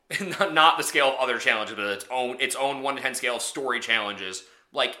scale, not the scale of other challenges, but its own 1 to 10 scale of story challenges,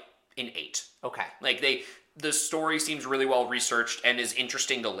 an 8. Okay. The story seems really well researched and is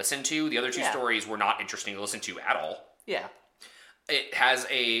interesting to listen to. The other 2 stories were not interesting to listen to at all. Yeah. It has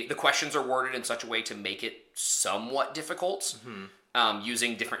the questions are worded in such a way to make it somewhat difficult,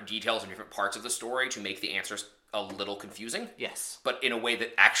 using different details and different parts of the story to make the answers a little confusing. Yes. But in a way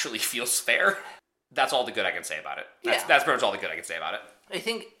that actually feels fair. That's all the good I can say about it. That's pretty much all the good I can say about it. I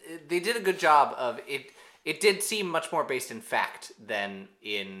think they did a good job of it. It did seem much more based in fact than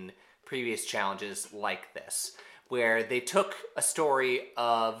in previous challenges like this, where they took a story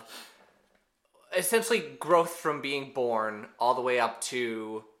of essentially growth from being born all the way up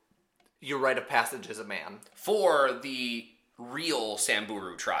to your rite of passage as a man. For the real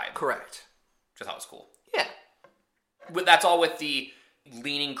Samburu tribe. Correct. Which I thought was cool. Yeah. But that's all with the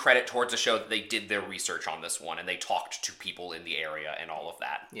leaning credit towards the show that they did their research on this one and they talked to people in the area and all of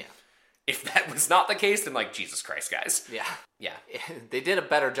that. Yeah. If that was not the case, then Jesus Christ, guys. Yeah. Yeah. They did a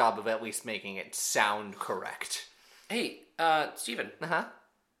better job of at least making it sound correct. Hey, Steven. Uh-huh.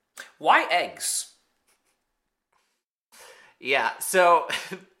 Why eggs? Yeah, so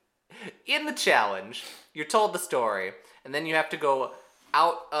in the challenge, you're told the story, and then you have to go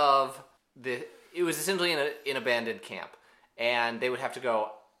out of it was essentially in an abandoned camp, and they would have to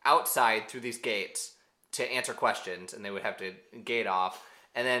go outside through these gates to answer questions, and they would have to gate off,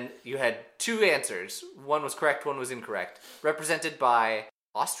 and then you had two answers. One was correct, one was incorrect, represented by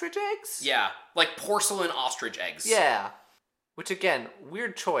ostrich eggs? Yeah, like porcelain ostrich eggs. Yeah, which again,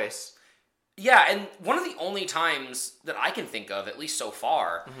 weird choice. Yeah, and one of the only times that I can think of, at least so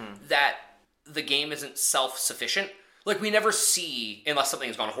far, that the game isn't self-sufficient. Like, we never see, unless something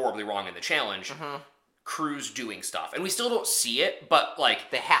has gone horribly wrong in the challenge, crews doing stuff. And we still don't see it, but, like...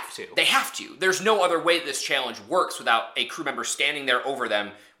 They have to. They have to. There's no other way that this challenge works without a crew member standing there over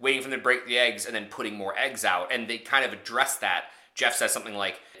them, waiting for them to break the eggs, and then putting more eggs out. And they kind of address that. Jeff says something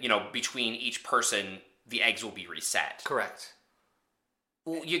like, between each person, the eggs will be reset. Correct.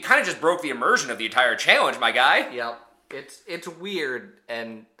 Well, you kind of just broke the immersion of the entire challenge, my guy. Yep. It's weird,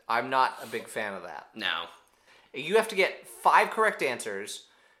 and I'm not a big fan of that. No. You have to get 5 correct answers,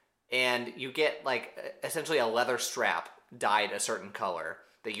 and you get, essentially a leather strap dyed a certain color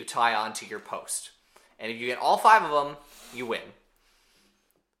that you tie onto your post. And if you get all 5 of them, you win.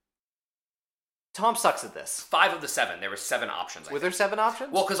 Tom sucks at this. 5 of the 7. There were 7 options. Were there 7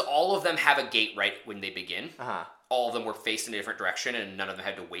 options? Well, because all of them have a gate right when they begin. Uh-huh. All of them were faced in a different direction, and none of them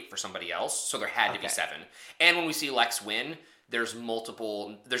had to wait for somebody else, so there had to be 7. And when we see Lex win, there's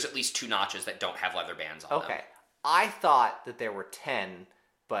at least 2 notches that don't have leather bands on them. Okay. I thought that there were 10,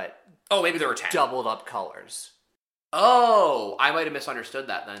 but... Oh, maybe there were 10. Doubled up colors. Oh, I might have misunderstood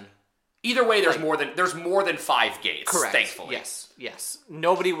that then. Either way, there's more than 5 gates, correct. Thankfully. Yes.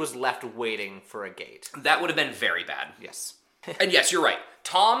 Nobody was left waiting for a gate. That would have been very bad. Yes. And yes, you're right.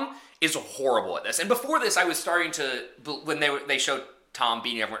 Tom is horrible at this. And before this, I was starting to, when they showed Tom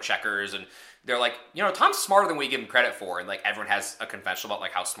beating everyone at checkers, and they're like, Tom's smarter than we give him credit for, and everyone has a convention about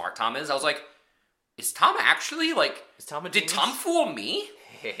how smart Tom is. I was like, is Tom actually Is Tom a did genius? Tom fool me?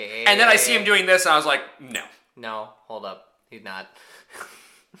 And then I see him doing this, and I was like, no. No, hold up. He's not.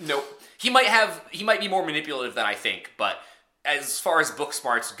 Nope. He might be more manipulative than I think, but as far as book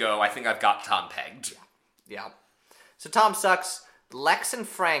smarts go, I think I've got Tom pegged. Yeah. So Tom sucks. Lex and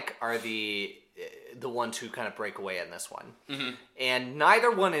Frank are the ones who kind of break away in this one. Mm-hmm. And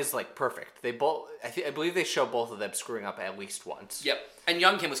neither one is perfect. They both, I believe they show both of them screwing up at least once. Yep. And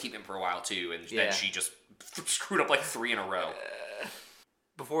Young Kim was keeping him for a while too, and then she just screwed up 3 in a row.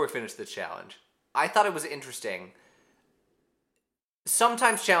 Before we finish the challenge, I thought it was interesting.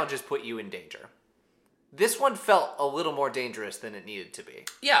 Sometimes challenges put you in danger. This one felt a little more dangerous than it needed to be.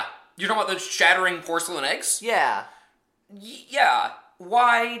 Yeah. You're talking about the shattering porcelain eggs? Yeah. Yeah.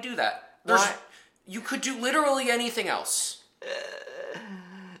 Why do that? You could do literally anything else.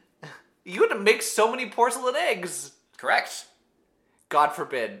 You had to make so many porcelain eggs. Correct. God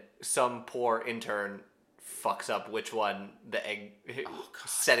forbid some poor intern fucks up which one the egg...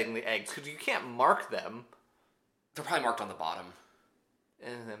 setting the eggs. Because you can't mark them. They're probably marked on the bottom.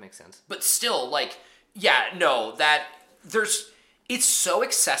 That makes sense. But still, it's so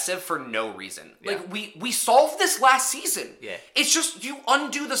excessive for no reason. Yeah. We solved this last season. Yeah. It's just you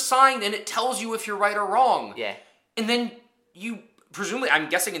undo the sign and it tells you if you're right or wrong. Yeah. And then you, presumably, I'm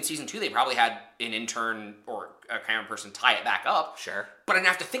guessing in season 2 they probably had an intern or a camera person tie it back up. Sure. But I didn't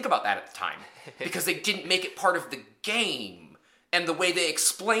have to think about that at the time. Because they didn't make it part of the game. And the way they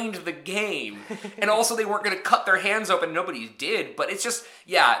explained the game. And also they weren't going to cut their hands open. Nobody did. But it's just,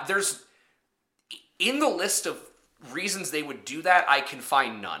 there's... In the list of reasons they would do that, I can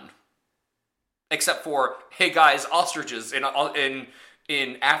find none. Except for, hey guys, ostriches in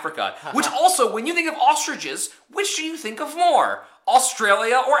Africa. Which also, when you think of ostriches, which do you think of more?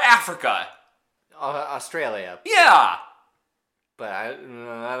 Australia or Africa? Australia. Yeah. But I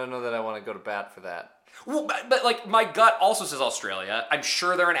don't know that I want to go to bat for that. Well, but like, my gut also says Australia. I'm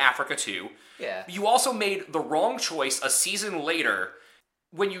sure they're in Africa, too. Yeah. You also made the wrong choice a season later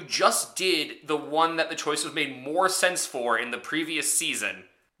when you just did the one that the choice was made more sense for in the previous season.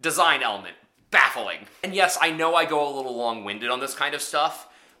 Design element. Baffling. And yes, I know I go a little long-winded on this kind of stuff,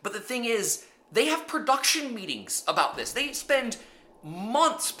 but the thing is, they have production meetings about this. They spend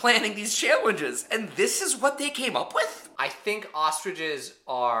months planning these challenges, and this is what they came up with? I think ostriches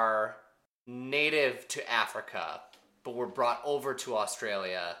are native to Africa, but were brought over to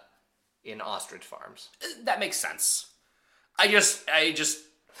Australia in ostrich farms. That makes sense. I just,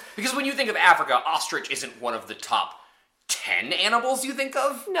 because when you think of Africa, ostrich isn't one of the top 10 animals you think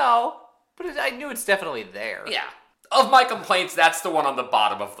of. No, but I knew it's definitely there. Yeah. Of my complaints, that's the one on the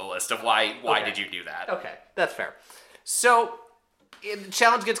bottom of the list of why Okay. did you do that? Okay, that's fair. So, the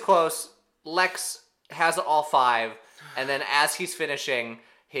challenge gets close. Lex has all 5, and then as he's finishing,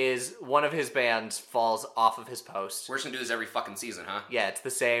 one of his bands falls off of his post. We're just gonna do this every fucking season, huh? Yeah, it's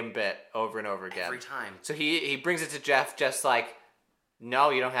the same bit over and over again. Every time. So he brings it to Jeff, just like, no,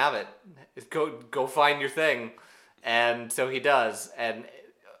 you don't have it. Go find your thing. And so he does, and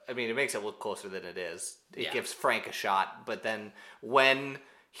I mean, it makes it look closer than it is. It gives Frank a shot, but then when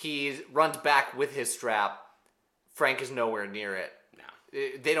he runs back with his strap, Frank is nowhere near it. No.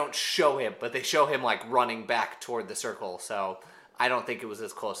 They don't show him, but they show him, like, running back toward the circle, so I don't think it was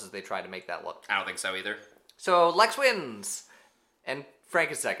as close as they tried to make that look. I don't think so either. So Lex wins, and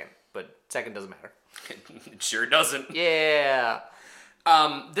Frank is second, but second doesn't matter. It sure doesn't. Yeah.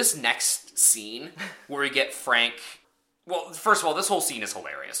 This next scene where we get Frank... Well, first of all, this whole scene is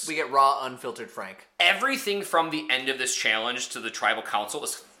hilarious. We get raw, unfiltered Frank. Everything from the end of this challenge to the tribal council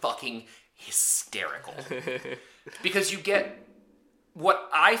is fucking hysterical. Because you get... What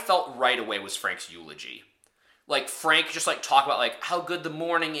I felt right away was Frank's eulogy. Like, Frank just, like, talk about, like, how good the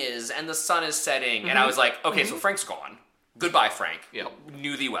morning is and the sun is setting. Mm-hmm. And I was like, okay, so Frank's gone. Goodbye, Frank. Yep.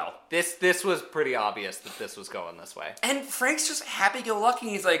 Knew thee well. This was pretty obvious that this was going this way. And Frank's just happy-go-lucky.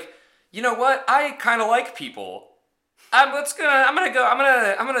 He's like, you know what? I kind of like people. I'm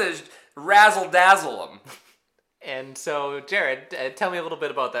gonna razzle-dazzle them. And so, Jared, tell me a little bit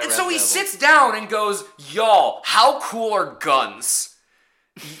about that. And so he sits down and goes, y'all, how cool are guns?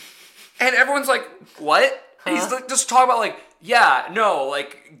 And everyone's like, what? And he's like, just talking about, like, yeah, no,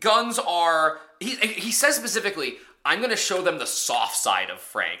 like, guns are... He says specifically, I'm going to show them the soft side of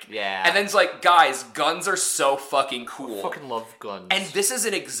Frank. Yeah. And then it's like, guys, guns are so fucking cool. I fucking love guns. And this is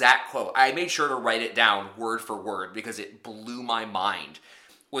an exact quote. I made sure to write it down word for word because it blew my mind.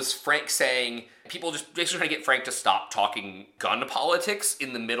 Was Frank saying, people just basically trying to get Frank to stop talking gun politics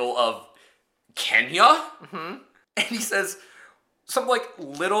in the middle of Kenya? Mm-hmm. And he says... some, like,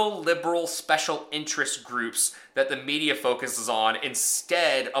 little liberal special interest groups that the media focuses on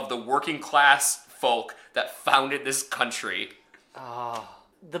instead of the working class folk that founded this country. Oh,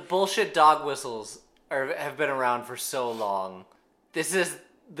 the bullshit dog whistles have been around for so long. This is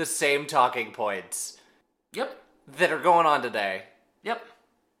the same talking points. Yep. That are going on today. Yep.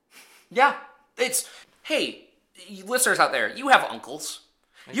 Yeah. It's, hey, listeners out there, you have uncles.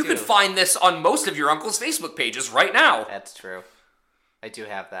 You could find this on most of your uncles' Facebook pages right now. That's true. I do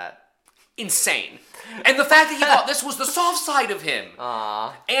have that. Insane. And the fact that he thought this was the soft side of him.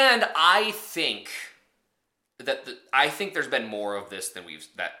 Aww. And I think that there's been more of this than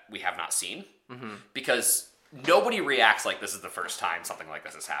we have not seen. Mm-hmm. Because nobody reacts like this is the first time something like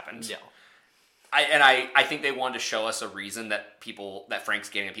this has happened. No. I think they wanted to show us a reason that Frank's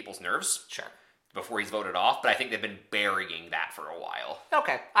getting on people's nerves. Sure. Before he's voted off, but I think they've been burying that for a while.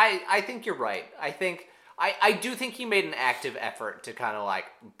 Okay. I think you're right. I do think he made an active effort to kind of, like,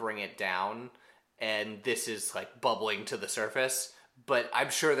 bring it down, and this is, like, bubbling to the surface, but I'm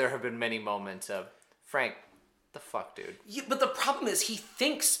sure there have been many moments of, Frank, the fuck, dude? Yeah, but the problem is he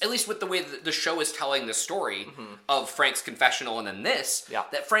thinks, at least with the way that the show is telling the story of Frank's confessional and then this,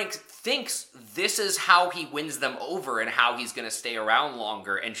 that Frank thinks this is how he wins them over and how he's going to stay around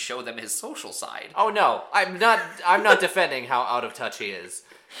longer and show them his social side. Oh, no. I'm not defending how out of touch he is.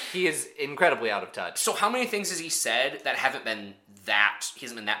 He is incredibly out of touch. So how many things has he said that he hasn't been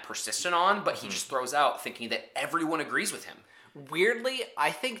that persistent on, but he just throws out thinking that everyone agrees with him? Weirdly,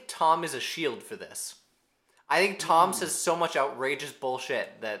 I think Tom is a shield for this. I think Tom says so much outrageous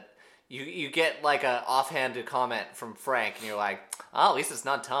bullshit that you get, like, a offhanded comment from Frank, and you're like, oh, at least it's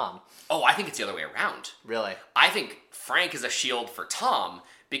not Tom. Oh, I think it's the other way around. Really? I think Frank is a shield for Tom,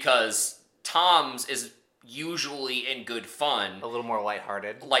 because Tom's is usually in good fun. A little more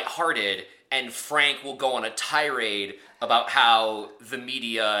lighthearted, and Frank will go on a tirade about how the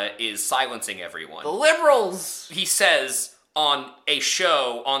media is silencing everyone. The liberals! He says, on a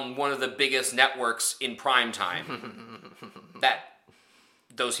show on one of the biggest networks in prime time, that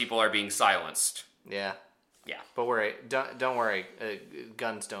those people are being silenced. Yeah. Yeah. But worry, don't worry.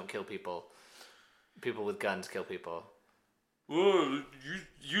 Guns don't kill people. People with guns kill people. Well, you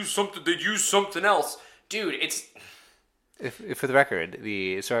use something. They use something else, dude. It's. If for the record,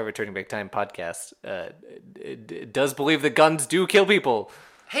 the Sorry for Turning Back Time podcast does believe that guns do kill people.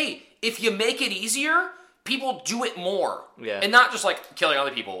 Hey, if you make it easier, people do it more. Yeah. And not just like killing other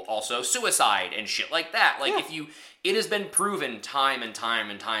people, also suicide and shit like that. Like it has been proven time and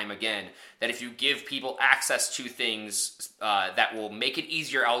time and time again that if you give people access to things that will make it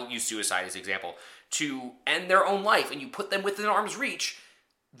easier, I'll use suicide as an example, to end their own life, and you put them within arm's reach,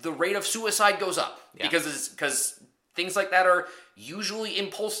 the rate of suicide goes up. Yeah. Because things like that are usually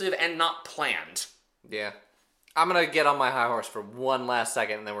impulsive and not planned. Yeah. I'm going to get on my high horse for one last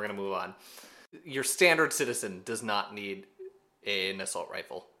second, and then we're going to move on. Your standard citizen does not need an assault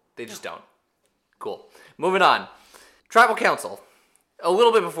rifle. They just don't. Cool. Moving on. Tribal Council. A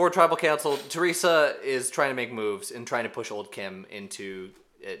little bit before Tribal Council, Teresa is trying to make moves and trying to push Old Kim into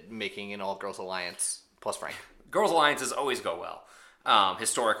making an all-girls alliance, plus Frank. Girls' alliances always go well.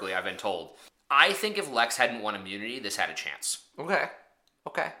 Historically, I've been told. I think if Lex hadn't won immunity, this had a chance. Okay.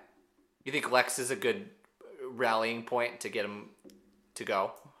 You think Lex is a good rallying point to get him to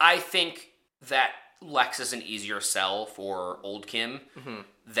go? I think that Lex is an easier sell for Old Kim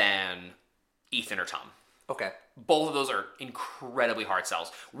than Ethan or Tom. Okay. Both of those are incredibly hard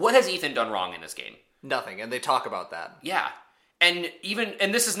sells. What has Ethan done wrong in this game? Nothing, and they talk about that. Yeah. And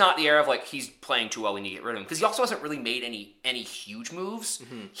this is not the era of like he's playing too well, we need to get rid of him, because he also hasn't really made any huge moves.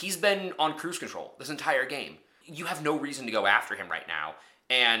 Mm-hmm. He's been on cruise control this entire game. You have no reason to go after him right now.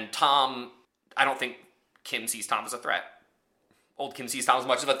 And Tom, I don't think Kim sees Tom as a threat. Old Kim sees Tom as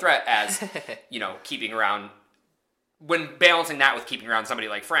much of a threat as, keeping around, when balancing that with keeping around somebody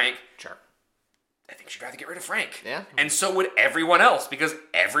like Frank. Sure. I think she'd rather get rid of Frank. Yeah. And so would everyone else, because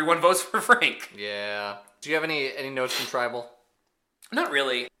everyone votes for Frank. Yeah. Do you have any notes from Tribal? Not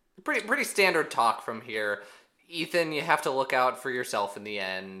really. Pretty standard talk from here. Ethan, you have to look out for yourself in the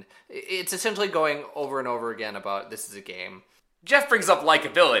end. It's essentially going over and over again about this is a game. Jeff brings up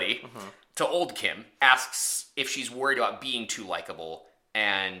likability to Old Kim, asks if she's worried about being too likable,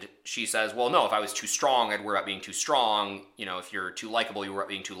 and she says, well, no, if I was too strong, I'd worry about being too strong. If you're too likable, you worry about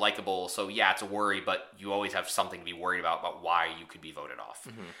being too likable. So yeah, it's a worry, but you always have something to be worried about why you could be voted off.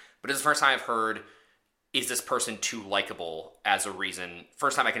 Mm-hmm. But it's the first time I've heard, is this person too likable as a reason?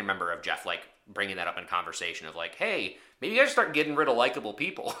 First time I can remember of Jeff, bringing that up in conversation of hey, maybe you guys start getting rid of likable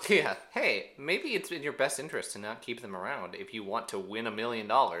people. Yeah. Hey, maybe it's in your best interest to not keep them around if you want to win $1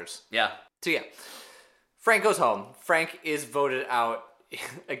 million. Yeah. So yeah, Frank goes home. Frank is voted out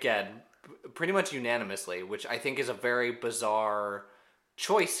again, pretty much unanimously, which I think is a very bizarre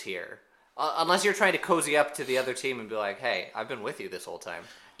choice here. Unless you're trying to cozy up to the other team and be like, hey, I've been with you this whole time.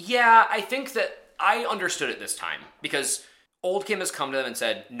 Yeah, I think that I understood it this time, because Old Kim has come to them and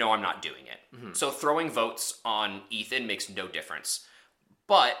said, no, I'm not doing it. Mm-hmm. So throwing votes on Ethan makes no difference.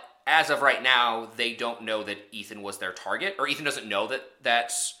 But as of right now, they don't know that Ethan was their target, or Ethan doesn't know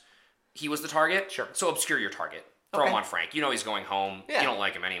that he was the target. Sure. So obscure your target. Throw him on Frank. He's going home. Yeah. You don't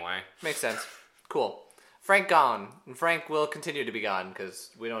like him anyway. Makes sense. Cool. Frank gone. And Frank will continue to be gone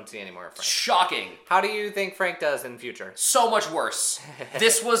because we don't see any more of Frank. Shocking. How do you think Frank does in the future? So much worse.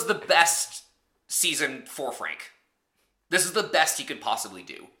 This was the best season for Frank. This is the best he could possibly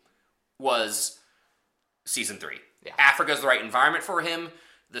do. Was season 3. Yeah. Africa's the right environment for him.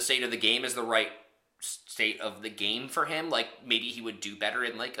 The state of the game is the right state of the game for him. Maybe he would do better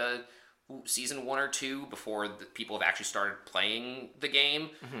in a season 1 or 2 before the people have actually started playing the game.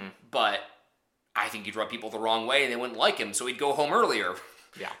 Mm-hmm. But I think he'd rub people the wrong way and they wouldn't like him, so he'd go home earlier.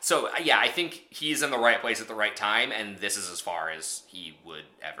 Yeah. So, yeah, I think he's in the right place at the right time, and this is as far as he would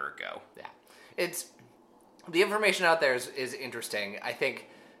ever go. Yeah. It's... The information out there is interesting. I think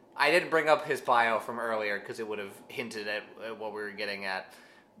I didn't bring up his bio from earlier because it would have hinted at what we were getting at.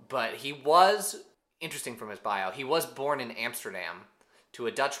 But he was, interesting from his bio, he was born in Amsterdam to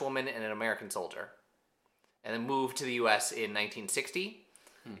a Dutch woman and an American soldier. And then moved to the U.S. in 1960,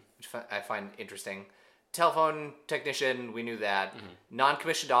 which I find interesting. Telephone technician, we knew that. Mm-hmm.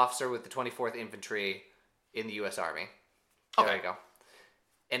 Non-commissioned officer with the 24th Infantry in the U.S. Army. There you go.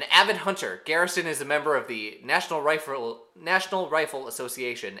 An avid hunter, Garrison is a member of the National Rifle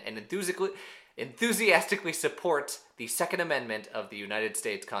Association and enthusiastically supports the Second Amendment of the United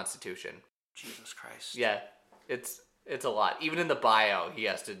States Constitution. Jesus Christ. Yeah, it's a lot. Even in the bio, he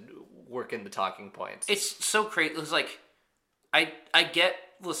has to work in the talking points. It's so crazy. It's I get,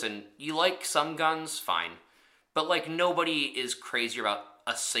 listen, you like some guns, fine. But, like, nobody is crazier about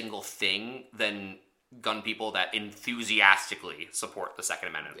a single thing than gun people that enthusiastically support the Second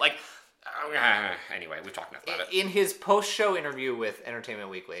Amendment. Like, anyway, we've talked enough about it. In his post-show interview with Entertainment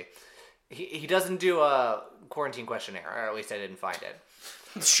Weekly, he doesn't do a quarantine questionnaire, or at least I didn't find it.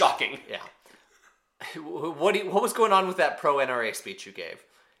 It's shocking. Yeah. What was going on with that pro-NRA speech you gave?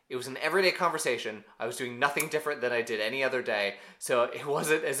 It was an everyday conversation. I was doing nothing different than I did any other day, so it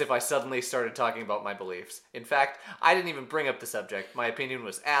wasn't as if I suddenly started talking about my beliefs. In fact, I didn't even bring up the subject. My opinion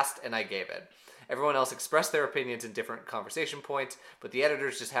was asked, and I gave it. Everyone else expressed their opinions in different conversation points, but the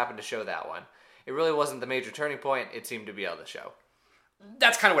editors just happened to show that one. It really wasn't the major turning point. It seemed to be on the show.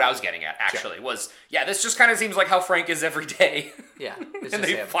 That's kind of what I was getting at, actually, this just kind of seems like how Frank is every day. Yeah. And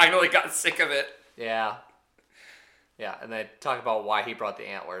they finally got sick of it. Yeah. Yeah, and they talk about why he brought the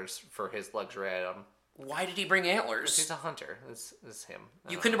antlers for his luxury item. Why did he bring antlers? He's a hunter. That's him.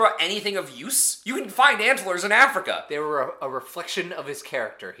 You couldn't have brought anything of use? You can find antlers in Africa. They were a reflection of his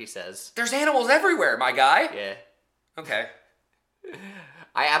character, he says. There's animals everywhere, my guy. Yeah. Okay.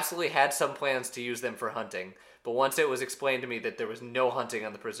 I absolutely had some plans to use them for hunting, but once it was explained to me that there was no hunting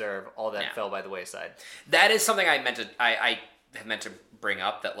on the preserve, all that fell by the wayside. That is something I meant to bring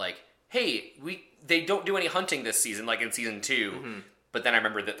up, that, like, hey, they don't do any hunting this season, like in season 2. Mm-hmm. But then I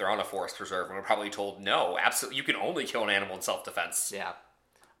remember that they're on a forest preserve, and we're probably told, no, absolutely, you can only kill an animal in self-defense. Yeah.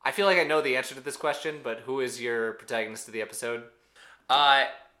 I feel like I know the answer to this question, but who is your protagonist of the episode?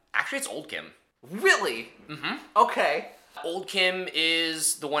 Actually, it's Old Kim. Really? Mm-hmm. Okay. Old Kim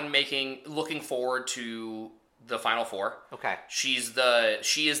is the one looking forward to the Final Four. Okay. She is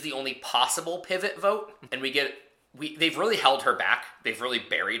the only possible pivot vote, and they've really held her back. They've really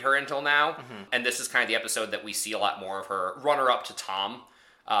buried her until now. Mm-hmm. And this is kind of the episode that we see a lot more of her. Runner-up to Tom,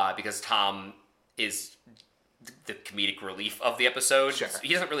 because Tom is the comedic relief of the episode. Sure.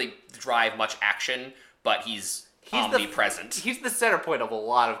 He doesn't really drive much action, but he's omnipresent. He's the center point of a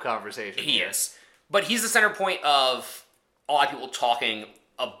lot of conversation. He is. But he's the center point of a lot of people talking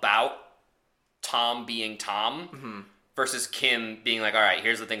about Tom being Tom versus Kim being like, all right,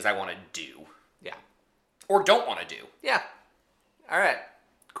 here's the things I want to do. Yeah. Or don't want to do. Yeah. All right.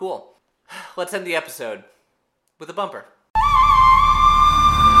 Cool. Let's end the episode with a bumper.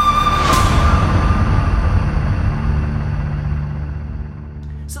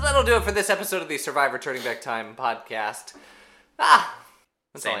 So that'll do it for this episode of the Survivor Turning Back Time podcast.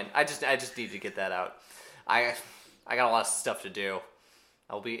 That's all. I just need to get that out. I got a lot of stuff to do.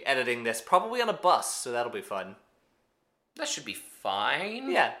 I'll be editing this probably on a bus, so that'll be fun. That should be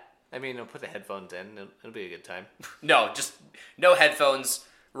fine. Yeah. I mean, I'll put the headphones in. It'll be a good time. No, just no headphones.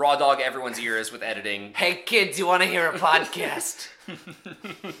 Raw dog everyone's ears with editing. Hey, kids, you want to hear a podcast?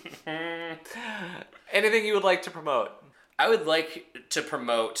 Anything you would like to promote? I would like to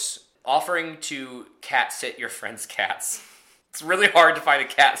promote offering to cat sit your friend's cats. It's really hard to find a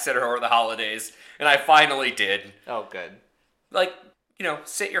cat sitter over the holidays, and I finally did. Oh, good. Like,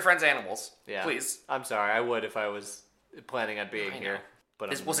 sit your friend's animals. Yeah. Please. I'm sorry. I would if I was planning on being here. But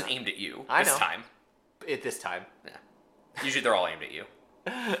this wasn't aimed at you I this know. time. At this time. Yeah. Usually they're all aimed at you.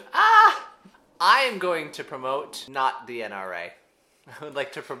 I am going to promote not the NRA. I would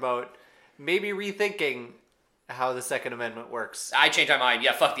like to promote maybe rethinking how the Second Amendment works. I changed my mind.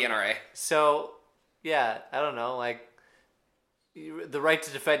 Yeah, fuck the NRA. So, yeah, I don't know, like, the right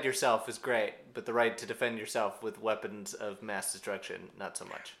to defend yourself is great, but the right to defend yourself with weapons of mass destruction, not so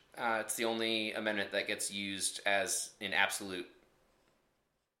much. It's the only amendment that gets used as an absolute...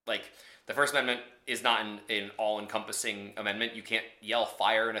 Like, the First Amendment is not an all-encompassing amendment. You can't yell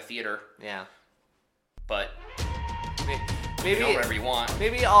fire in a theater. Yeah. But maybe you know whatever you want.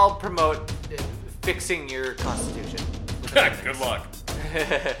 Maybe I'll promote fixing your constitution. Good luck.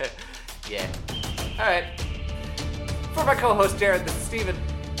 Yeah. All right. For my co-host Jared, this is Steven.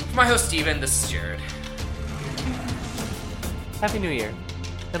 For my host Steven, this is Jared. Happy New Year.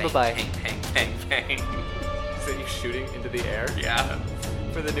 And bye-bye. Bang, bang, bang, bang. Is that you shooting into the air? Yeah.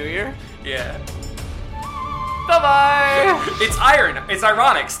 For the New Year? Yeah. Bye-bye! It's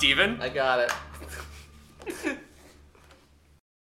ironic, Steven. I got it.